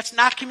 That's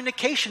not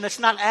communication. That's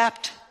not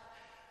apt.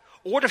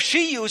 Or what if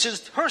she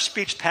uses her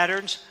speech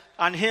patterns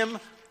on him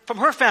from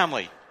her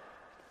family?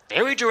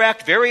 Very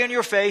direct, very in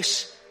your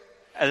face.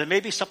 And then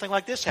maybe something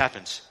like this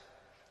happens.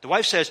 The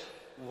wife says,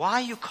 why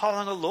are you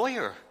calling a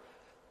lawyer?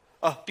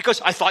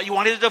 Because I thought you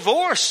wanted a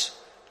divorce.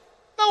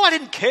 No, I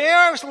didn't care.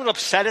 I was a little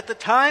upset at the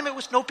time. It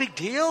was no big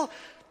deal.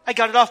 I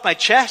got it off my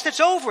chest. It's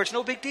over. It's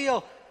no big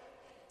deal.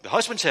 The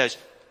husband says,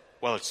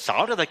 well, it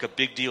sounded like a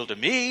big deal to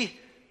me.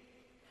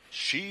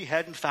 She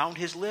hadn't found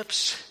his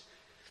lips.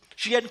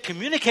 She hadn't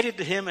communicated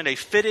to him in a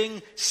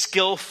fitting,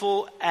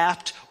 skillful,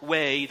 apt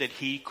way that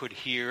he could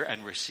hear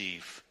and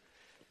receive.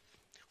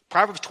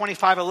 Proverbs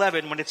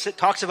 25:11, when it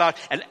talks about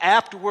an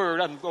apt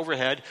word on the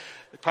overhead,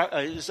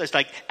 it's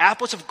like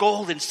apples of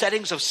gold in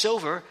settings of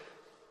silver.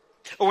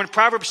 Or when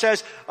Proverbs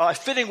says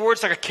fitting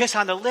words like a kiss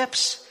on the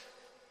lips,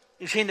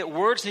 it's saying that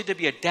words need to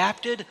be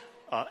adapted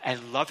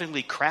and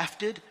lovingly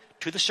crafted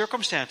to the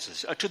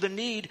circumstances, to the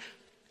need,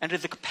 and to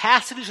the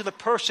capacities of the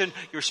person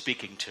you're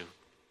speaking to.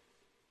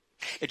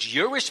 It's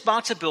your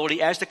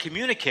responsibility as the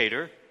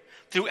communicator,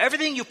 through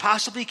everything you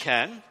possibly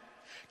can,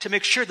 to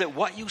make sure that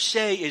what you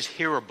say is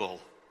hearable.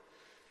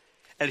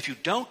 And if you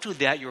don't do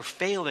that, you're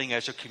failing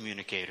as a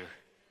communicator.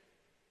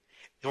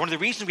 One of the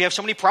reasons we have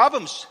so many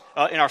problems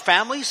in our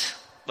families,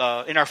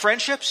 in our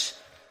friendships,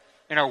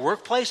 in our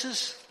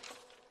workplaces,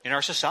 in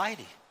our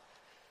society.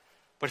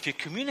 But if you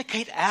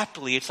communicate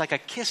aptly, it's like a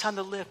kiss on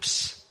the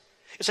lips.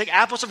 It's like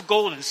apples of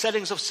gold and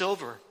settings of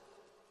silver.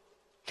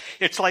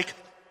 It's like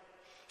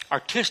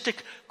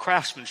artistic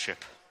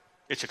craftsmanship.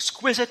 It's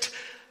exquisite.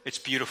 It's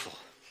beautiful.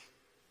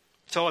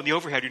 So on the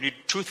overhead, you need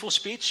truthful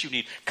speech. You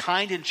need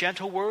kind and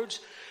gentle words.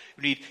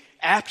 You need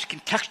apt,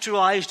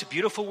 contextualized,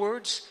 beautiful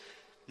words.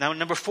 Now,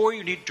 number 4,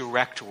 you need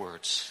direct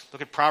words.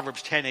 Look at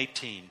Proverbs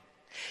 10:18.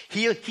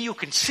 He who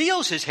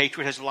conceals his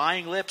hatred has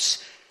lying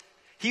lips.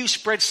 He who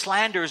spreads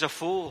slander is a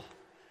fool.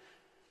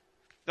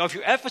 Now, if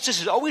your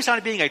emphasis is always on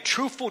being a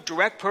truthful,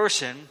 direct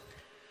person,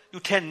 you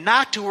tend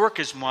not to work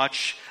as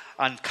much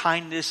on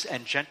kindness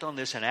and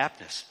gentleness and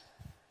aptness.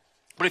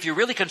 But if you're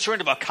really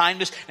concerned about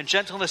kindness and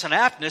gentleness and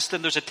aptness,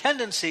 then there's a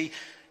tendency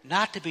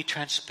not to be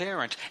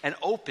transparent and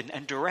open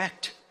and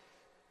direct.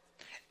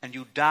 And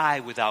you die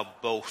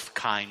without both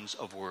kinds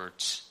of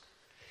words.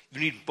 You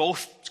need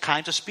both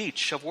kinds of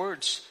speech, of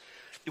words.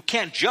 You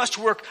can't just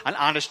work on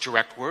honest,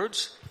 direct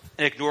words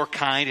and ignore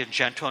kind and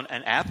gentle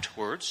and apt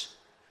words.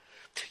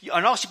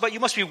 But you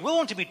must be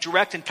willing to be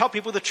direct and tell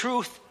people the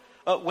truth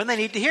when they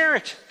need to hear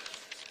it.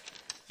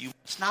 You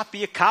must not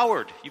be a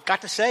coward. You've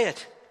got to say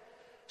it.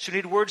 So you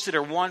need words that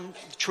are 1,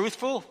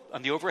 truthful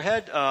on the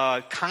overhead,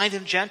 kind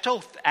and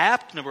gentle,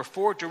 apt, number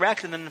 4,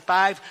 direct, and then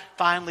 5,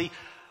 finally,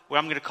 what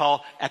I'm going to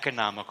call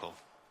economical.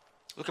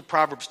 Look at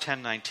Proverbs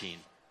 10:19.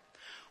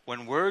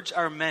 When words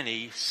are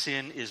many,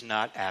 sin is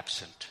not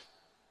absent.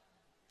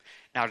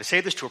 Now, to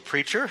say this to a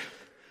preacher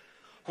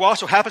who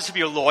also happens to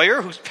be a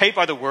lawyer who's paid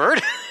by the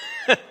word,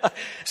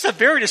 it's a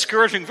very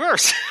discouraging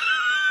verse.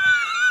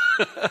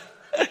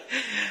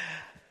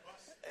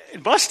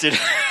 Busted.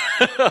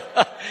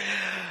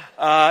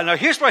 Now,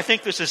 here's what I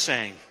think this is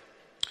saying.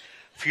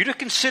 For you to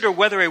consider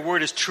whether a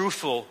word is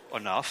truthful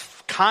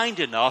enough, kind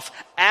enough,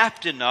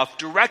 apt enough,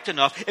 direct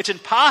enough, it's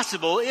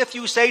impossible if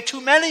you say too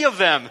many of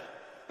them.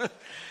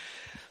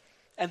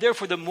 And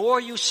therefore, the more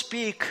you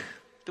speak,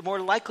 the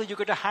more likely you're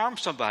going to harm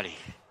somebody.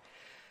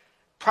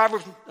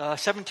 Proverbs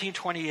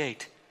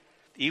 17:28.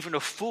 Even a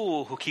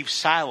fool who keeps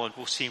silent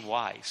will seem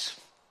wise.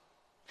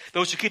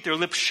 Those who keep their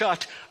lips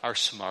shut are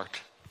smart.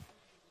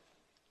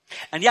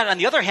 And yet, on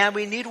the other hand,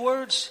 we need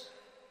words.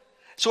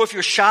 So if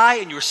you're shy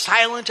and you're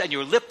silent and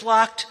you're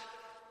lip-locked,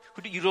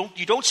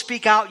 you don't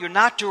speak out, you're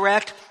not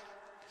direct,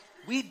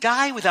 we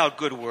die without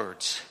good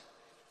words.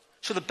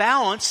 So the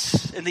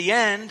balance, in the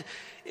end,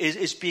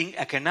 is being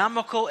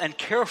economical and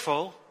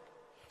careful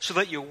so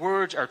that your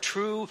words are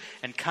true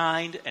and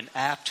kind and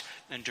apt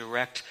and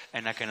direct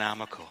and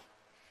economical.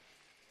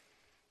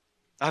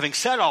 Now, having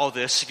said all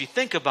this, if you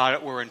think about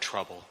it, we're in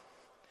trouble.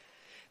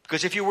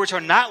 Because if your words are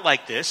not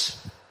like this,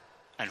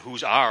 and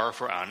whose are,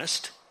 if we're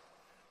honest,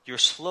 you're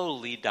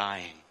slowly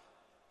dying.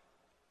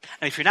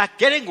 And if you're not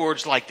getting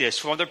words like this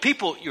from other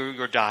people,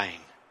 you're dying.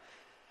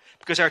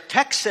 Because our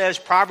text says,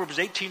 Proverbs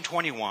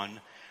 18:21,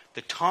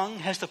 the tongue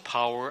has the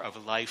power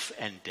of life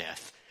and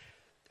death,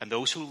 and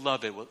those who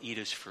love it will eat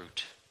its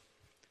fruit.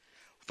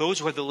 Those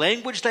who have the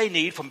language they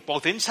need from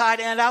both inside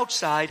and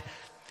outside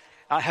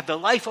have the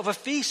life of a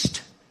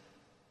feast.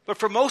 But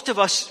for most of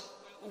us,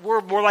 we're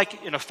more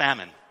like in a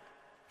famine.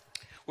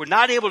 We're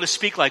not able to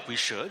speak like we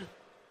should.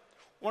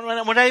 We're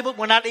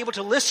not able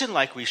to listen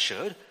like we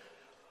should.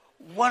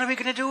 What are we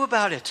going to do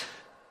about it?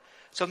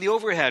 So on the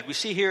overhead, we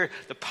see here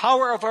the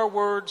power of our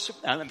words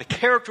and the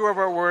character of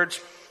our words.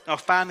 Now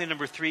finally,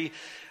 number 3,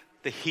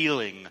 the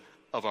healing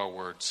of our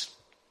words.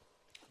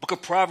 The book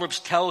of Proverbs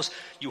tells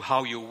you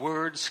how your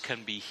words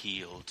can be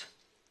healed.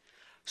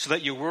 So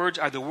that your words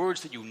are the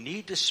words that you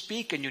need to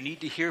speak and you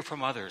need to hear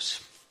from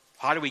others.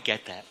 How do we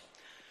get that?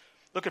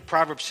 Look at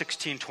Proverbs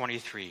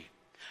 16:23.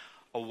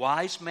 A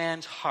wise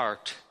man's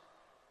heart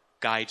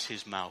guides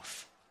his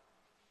mouth.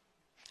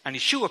 And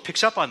Yeshua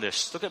picks up on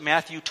this. Look at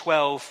Matthew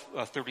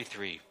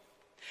 12:33.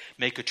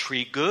 Make a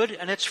tree good,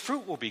 and its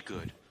fruit will be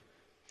good.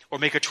 Or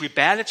make a tree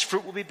bad, its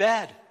fruit will be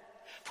bad.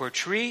 For a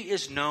tree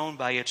is known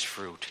by its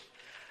fruit.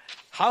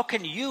 How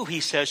can you,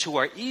 he says, who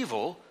are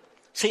evil,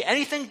 say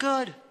anything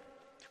good?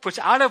 For it's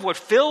out of what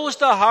fills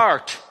the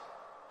heart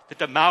that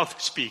the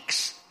mouth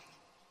speaks.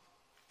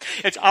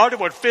 It's out of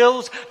what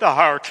fills the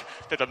heart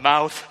that the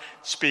mouth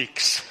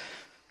speaks.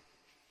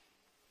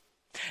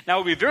 Now,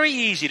 it would be very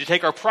easy to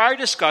take our prior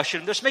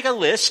discussion, just make a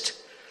list,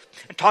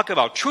 and talk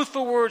about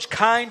truthful words,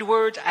 kind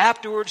words,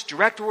 apt words,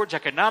 direct words,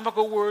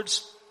 economical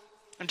words,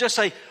 and just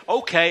say,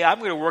 okay, I'm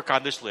going to work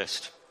on this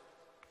list.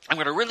 I'm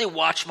going to really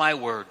watch my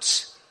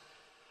words.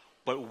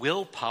 But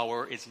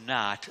willpower is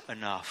not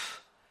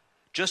enough.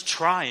 Just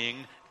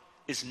trying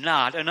is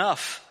not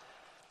enough.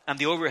 And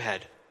the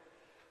overhead.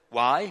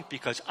 Why?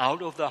 Because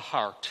out of the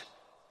heart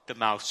the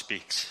mouth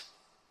speaks.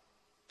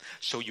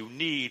 So you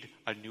need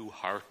a new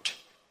heart.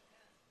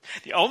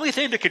 The only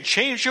thing that can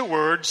change your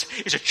words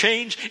is a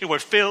change in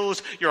what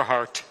fills your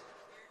heart.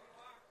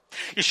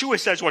 Yeshua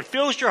says what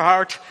fills your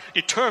heart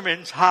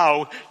determines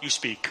how you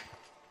speak.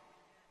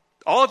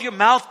 All of your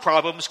mouth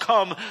problems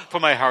come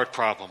from a heart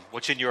problem.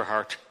 What's in your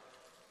heart?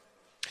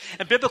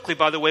 And biblically,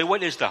 by the way,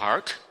 what is the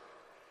heart?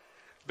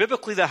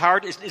 Biblically, the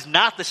heart is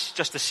not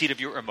just the seat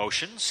of your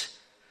emotions,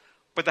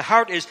 but the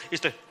heart is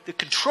the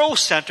control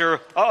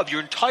center of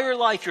your entire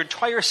life, your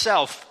entire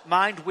self,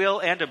 mind, will,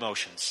 and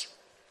emotions.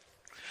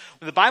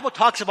 When the Bible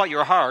talks about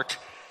your heart,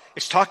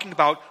 it's talking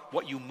about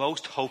what you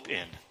most hope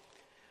in.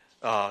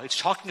 It's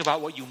talking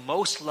about what you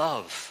most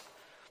love,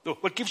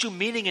 what gives you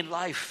meaning in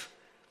life,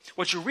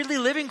 what you're really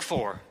living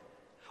for,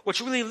 what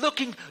you're really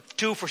looking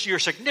to for your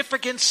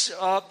significance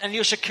and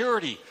your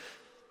security.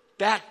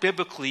 That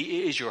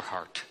biblically is your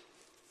heart.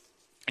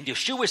 And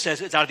Yeshua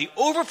says it's out of the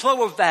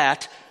overflow of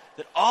that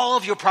all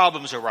of your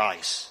problems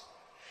arise,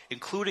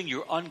 including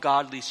your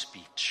ungodly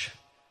speech.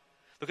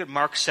 Look at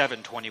Mark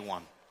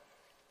 7:21.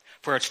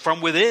 For it's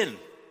from within,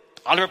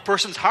 out of a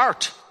person's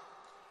heart,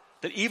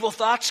 that evil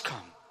thoughts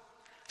come.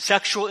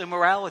 Sexual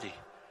immorality,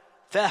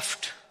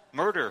 theft,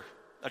 murder,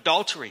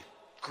 adultery,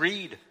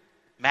 greed,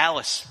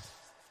 malice,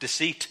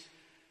 deceit,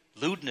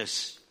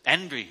 lewdness,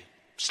 envy,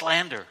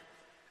 slander,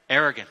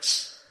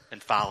 arrogance,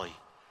 and folly.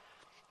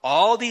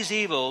 All these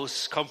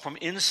evils come from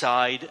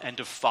inside and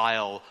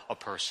defile a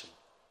person.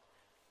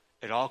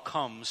 It all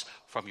comes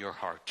from your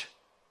heart.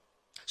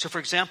 So, for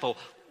example,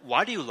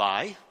 why do you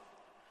lie?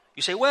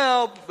 You say,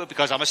 well,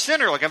 because I'm a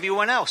sinner like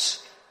everyone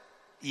else.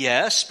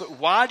 Yes, but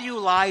why do you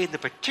lie in the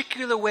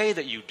particular way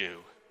that you do?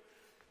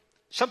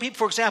 Some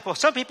people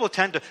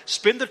tend to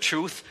spin the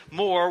truth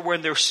more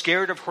when they're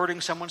scared of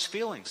hurting someone's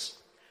feelings.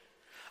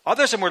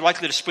 Others are more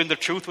likely to spin the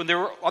truth when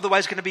they're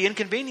otherwise going to be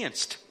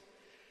inconvenienced.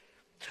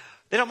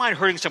 They don't mind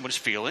hurting someone's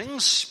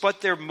feelings,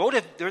 but they're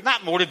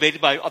not motivated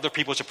by other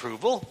people's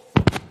approval.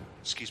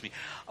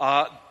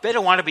 They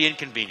don't want to be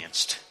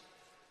inconvenienced.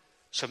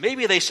 So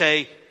maybe they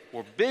say,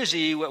 we're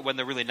busy when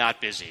they're really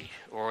not busy,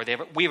 or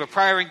we have a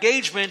prior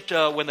engagement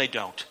when they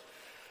don't.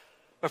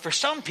 But for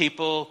some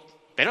people,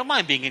 they don't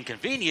mind being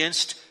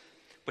inconvenienced,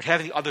 but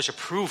having the other's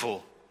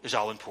approval is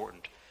all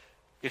important.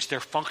 It's their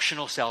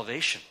functional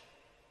salvation.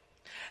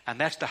 And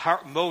that's the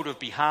heart motive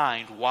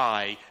behind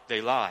why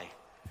they lie.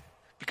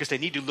 Because they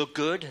need to look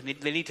good,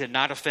 they need to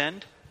not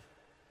offend.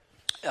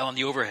 On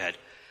the overhead,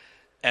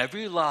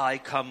 every lie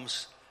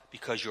comes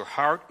because your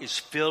heart is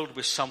filled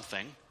with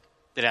something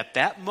that at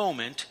that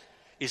moment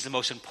is the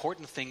most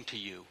important thing to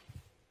you.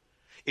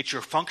 It's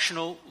your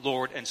functional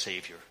Lord and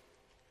Savior.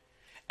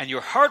 And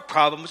your heart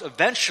problems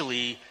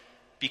eventually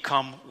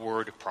become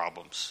word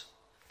problems.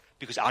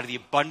 Because out of the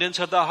abundance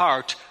of the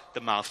heart,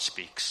 the mouth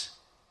speaks.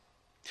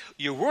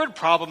 Your word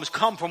problems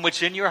come from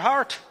what's in your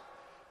heart.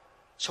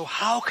 So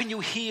how can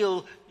you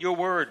heal your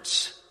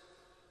words?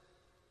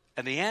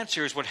 And the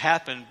answer is what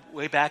happened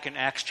way back in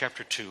Acts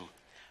chapter 2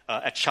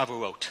 at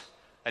Shavuot,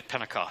 at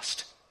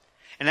Pentecost.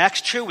 In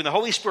Acts 2, when the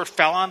Holy Spirit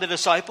fell on the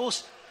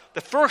disciples,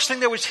 the first thing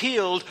that was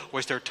healed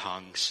was their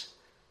tongues.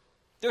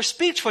 Their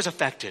speech was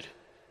affected.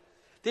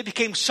 They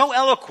became so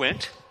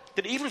eloquent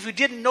that even if you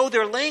didn't know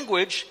their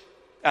language,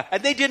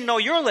 and they didn't know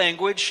your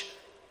language,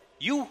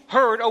 you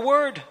heard a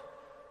word.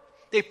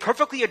 They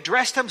perfectly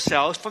addressed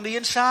themselves from the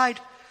inside.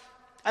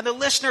 And the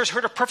listeners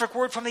heard a perfect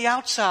word from the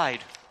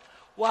outside.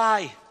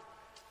 Why?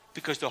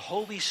 Because the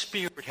Holy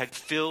Spirit had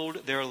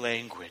filled their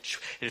language.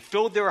 It had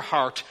filled their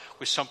heart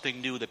with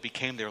something new that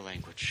became their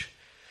language.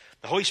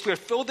 The Holy Spirit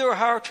filled their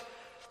heart.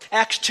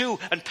 Acts 2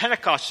 and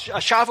Pentecost,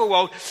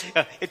 Shavuot,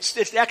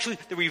 it's actually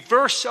the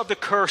reverse of the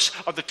curse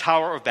of the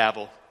Tower of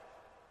Babel.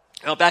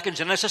 Now, back in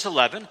Genesis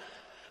 11,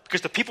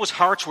 because the people's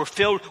hearts were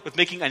filled with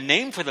making a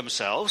name for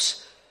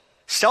themselves,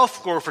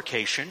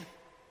 self-glorification,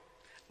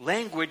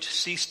 language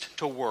ceased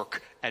to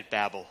work at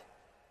Babel.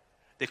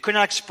 They could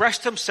not express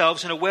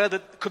themselves in a way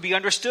that could be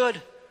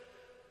understood.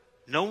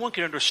 No one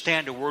could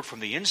understand a word from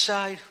the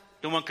inside.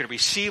 No one could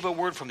receive a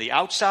word from the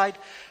outside.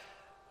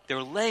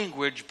 Their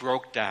language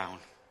broke down.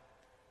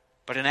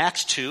 But in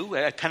Acts 2,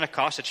 at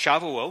Pentecost, at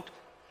Shavuot,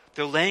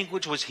 their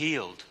language was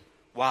healed.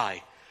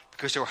 Why?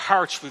 Because their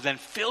hearts were then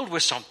filled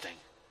with something.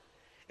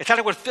 It's out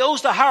of what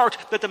fills the heart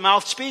that the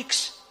mouth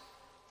speaks.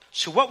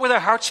 So what were their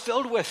hearts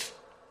filled with?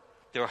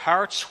 Their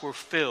hearts were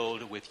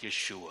filled with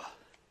Yeshua.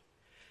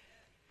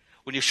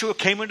 When Yeshua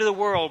came into the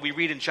world, we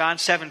read in John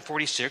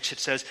 7:46, it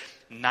says,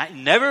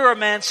 never a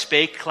man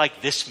spake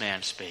like this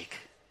man spake.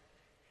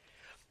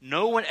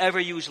 No one ever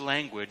used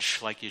language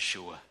like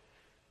Yeshua.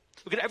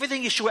 Look at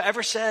everything Yeshua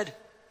ever said.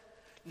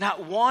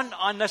 Not one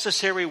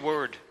unnecessary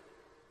word.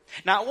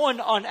 Not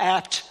one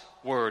unapt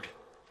word.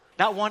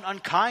 Not one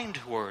unkind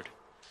word.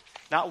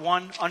 Not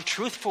one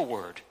untruthful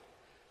word.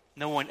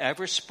 No one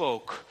ever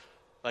spoke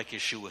like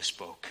Yeshua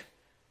spoke.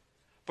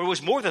 But it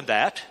was more than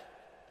that.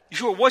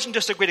 Yeshua wasn't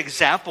just a great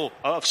example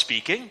of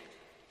speaking.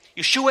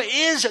 Yeshua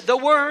is the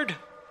Word.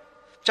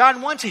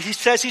 John 1, he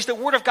says he's the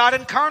Word of God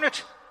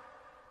incarnate.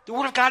 The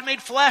Word of God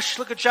made flesh.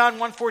 Look at John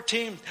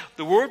 1:14.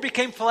 The Word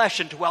became flesh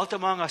and dwelt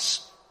among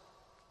us.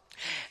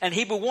 And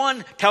Hebrew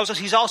 1 tells us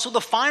he's also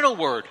the final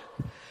word.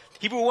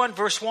 Hebrew 1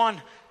 verse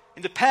 1.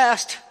 In the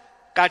past,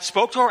 God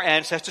spoke to our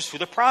ancestors through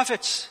the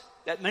prophets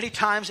at many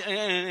times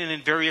and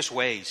in various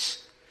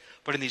ways.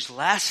 But in these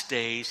last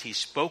days, he's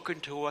spoken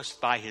to us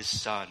by his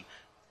Son.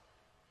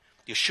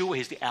 Yeshua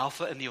is the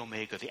Alpha and the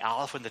Omega, the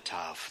Aleph and the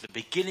Tav, the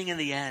beginning and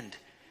the end.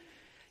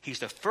 He's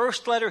the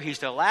first letter, he's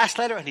the last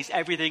letter, and he's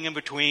everything in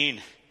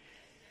between.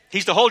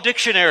 He's the whole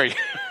dictionary.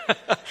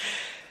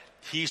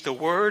 He's the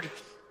Word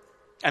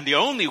and the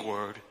only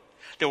Word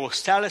that will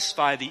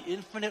satisfy the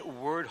infinite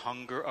word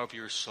hunger of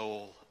your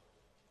soul.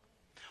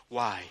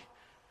 Why?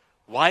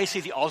 Why is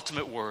he the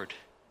ultimate Word?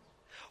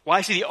 Why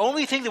is he the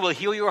only thing that will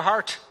heal your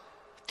heart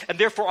and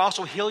therefore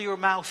also heal your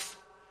mouth?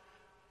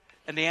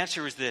 And the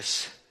answer is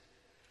this.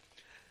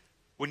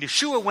 When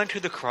Yeshua went to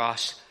the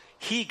cross,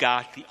 he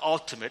got the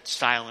ultimate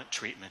silent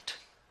treatment.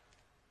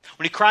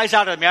 When he cries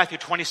out in Matthew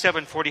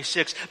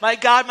 27:46, my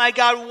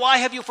God, why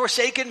have you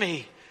forsaken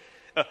me?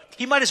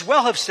 He might as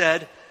well have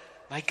said,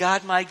 my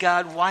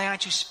God, why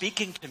aren't you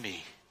speaking to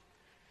me?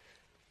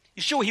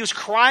 Yeshua, he was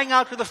crying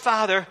out to the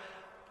Father,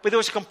 but there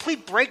was a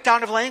complete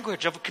breakdown of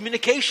language, of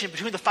communication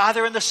between the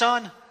Father and the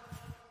Son.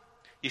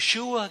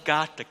 Yeshua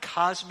got the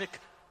cosmic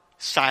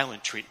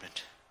silent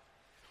treatment.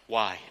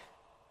 Why?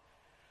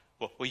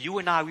 Well, you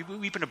and I,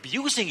 we've been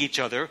abusing each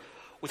other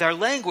with our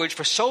language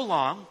for so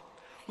long.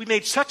 We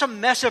made such a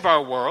mess of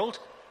our world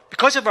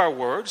because of our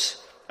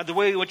words and the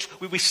way in which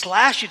we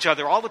slash each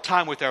other all the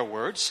time with our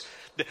words,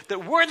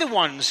 that we're the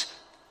ones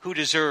who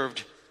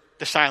deserved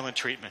the silent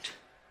treatment.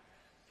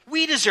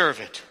 We deserve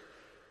it.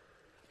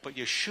 But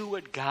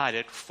Yeshua got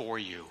it for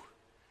you.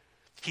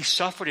 He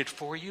suffered it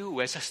for you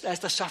as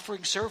the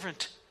suffering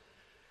servant.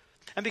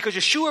 And because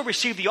Yeshua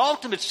received the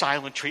ultimate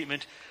silent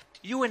treatment,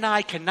 you and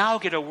I can now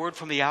get a word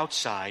from the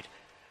outside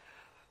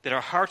that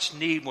our hearts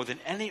need more than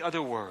any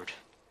other word.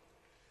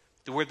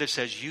 The word that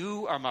says,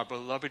 you are my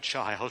beloved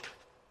child.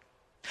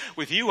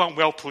 With you I'm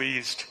well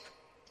pleased.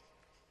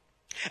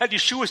 At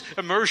Yeshua's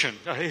immersion,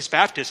 his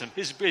baptism,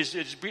 his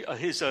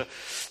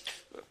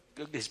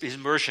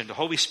immersion, the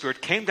Holy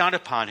Spirit came down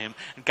upon him,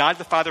 and God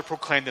the Father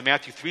proclaimed in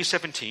Matthew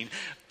 3:17,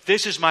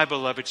 this is my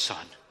beloved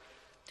Son,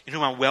 in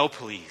whom I'm well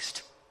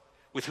pleased,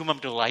 with whom I'm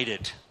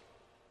delighted.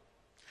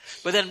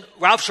 But then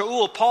Rav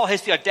Shaul, Paul,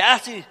 has the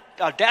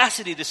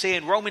audacity to say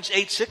in Romans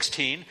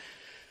 8:16,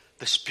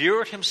 the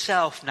Spirit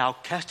himself now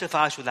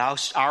testifies with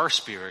our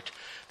spirit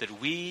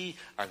that we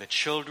are the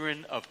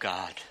children of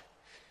God.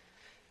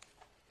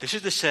 This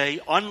is to say,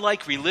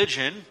 unlike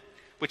religion,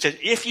 which says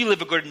if you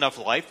live a good enough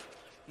life,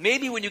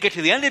 maybe when you get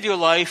to the end of your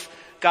life,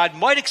 God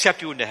might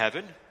accept you into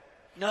heaven.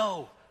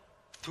 No,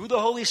 through the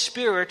Holy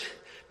Spirit,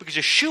 because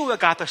Yeshua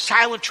got the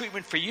silent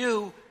treatment for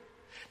you,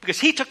 because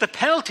he took the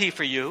penalty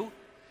for you,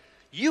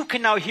 you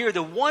can now hear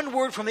the one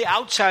word from the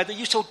outside that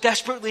you so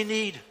desperately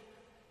need.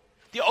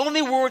 The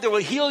only word that will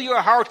heal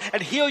your heart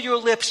and heal your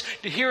lips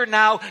to hear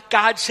now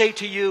God say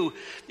to you,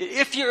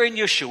 if you're in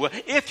Yeshua,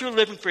 if you're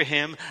living for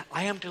him,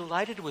 I am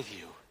delighted with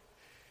you.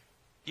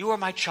 You are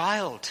my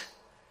child.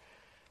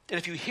 And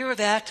if you hear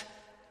that,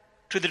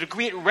 to the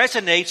degree it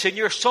resonates in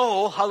your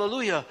soul,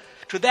 hallelujah,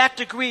 to that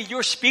degree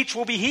your speech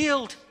will be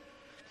healed.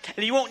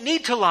 And you won't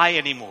need to lie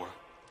anymore.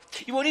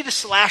 You won't need to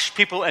slash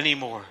people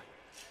anymore.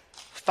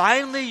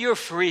 Finally, you're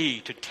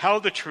free to tell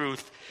the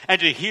truth and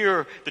to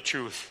hear the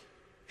truth.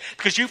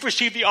 Because you've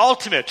received the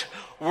ultimate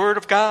Word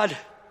of God,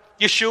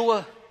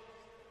 Yeshua.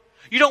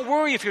 You don't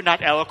worry if you're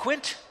not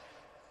eloquent.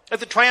 At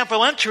the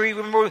triumphal entry,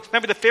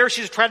 remember the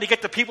Pharisees were trying to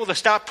get the people to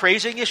stop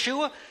praising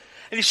Yeshua?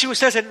 And Yeshua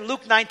says in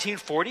Luke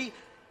 19:40,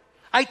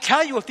 I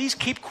tell you, if these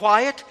keep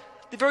quiet,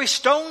 the very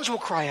stones will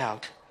cry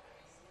out.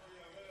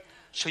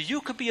 So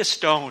you could be a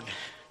stone.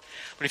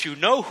 But if you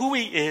know who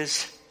he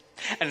is,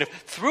 and if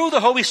through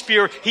the Holy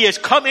Spirit he has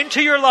come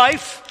into your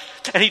life,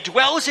 and he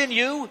dwells in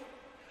you,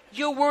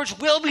 your words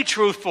will be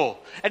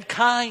truthful and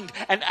kind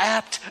and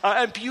apt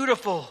and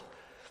beautiful.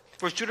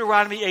 For as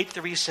Deuteronomy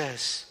 8:3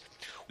 says,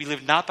 we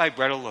live not by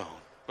bread alone,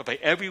 but by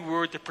every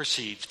word that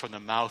proceeds from the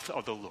mouth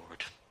of the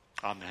Lord.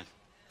 Amen.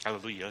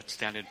 Hallelujah. Let's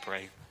stand and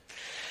pray.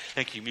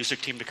 Thank you,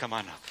 music team, to come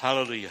on up.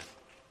 Hallelujah.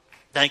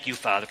 Thank you,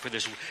 Father, for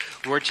this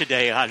word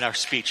today on our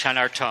speech, on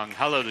our tongue.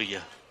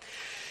 Hallelujah.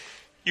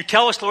 You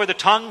tell us, Lord, the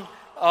tongue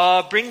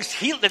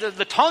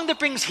the tongue that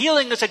brings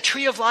healing is a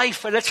tree of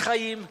life, and it's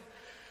Chaim.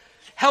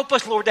 Help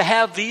us, Lord, to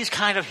have these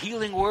kind of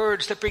healing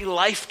words that bring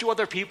life to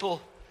other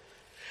people.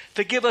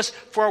 Forgive us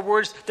for our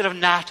words that have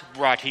not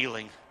brought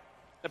healing,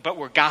 but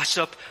were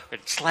gossip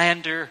and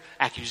slander,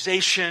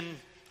 accusation,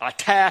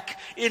 attack,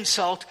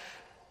 insult,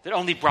 that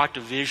only brought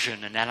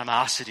division and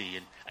animosity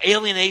and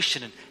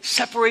alienation and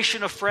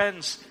separation of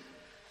friends.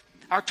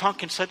 Our tongue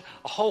can set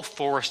a whole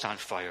forest on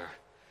fire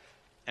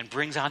and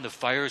brings on the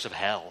fires of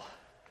hell.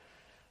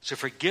 So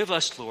forgive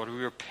us, Lord.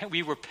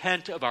 We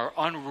repent of our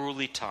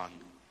unruly tongue.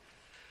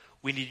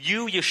 We need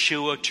you,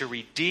 Yeshua, to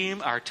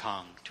redeem our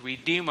tongue, to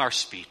redeem our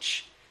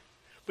speech.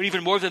 But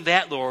even more than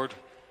that, Lord,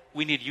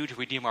 we need you to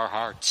redeem our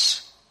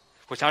hearts.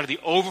 For it's out of the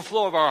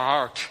overflow of our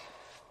heart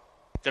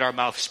that our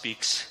mouth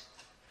speaks.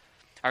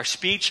 Our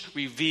speech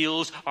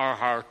reveals our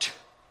heart.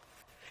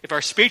 If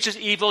our speech is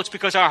evil, it's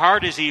because our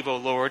heart is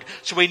evil, Lord.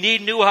 So we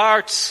need new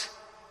hearts,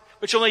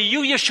 which only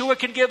you, Yeshua,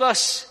 can give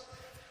us.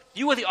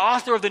 You are the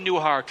author of the new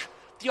heart,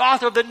 the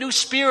author of the new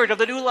spirit, of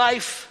the new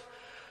life,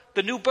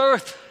 the new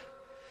birth.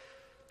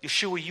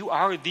 Yeshua, you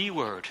are the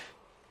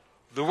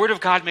Word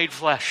of God made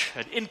flesh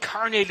and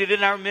incarnated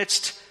in our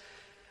midst.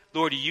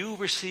 Lord, you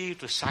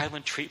received the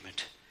silent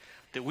treatment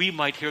that we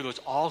might hear those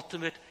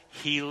ultimate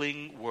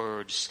healing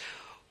words.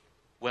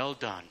 Well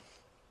done,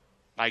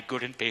 my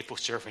good and faithful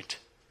servant.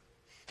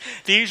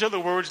 These are the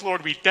words,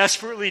 Lord, we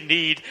desperately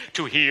need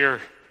to hear.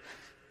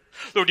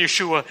 Lord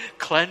Yeshua,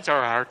 cleanse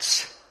our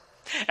hearts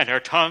and our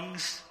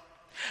tongues,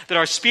 that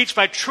our speech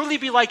might truly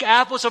be like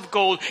apples of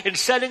gold in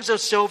settings of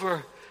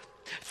silver,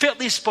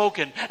 fitly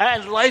spoken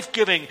and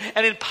life-giving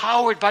and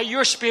empowered by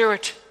your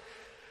Spirit.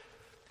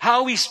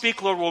 How we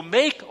speak, Lord, will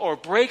make or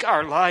break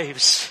our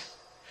lives.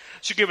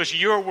 So give us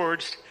your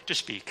words to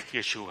speak,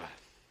 Yeshua.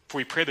 For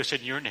we pray this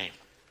in your name.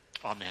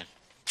 Amen.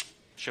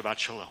 Shabbat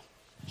shalom.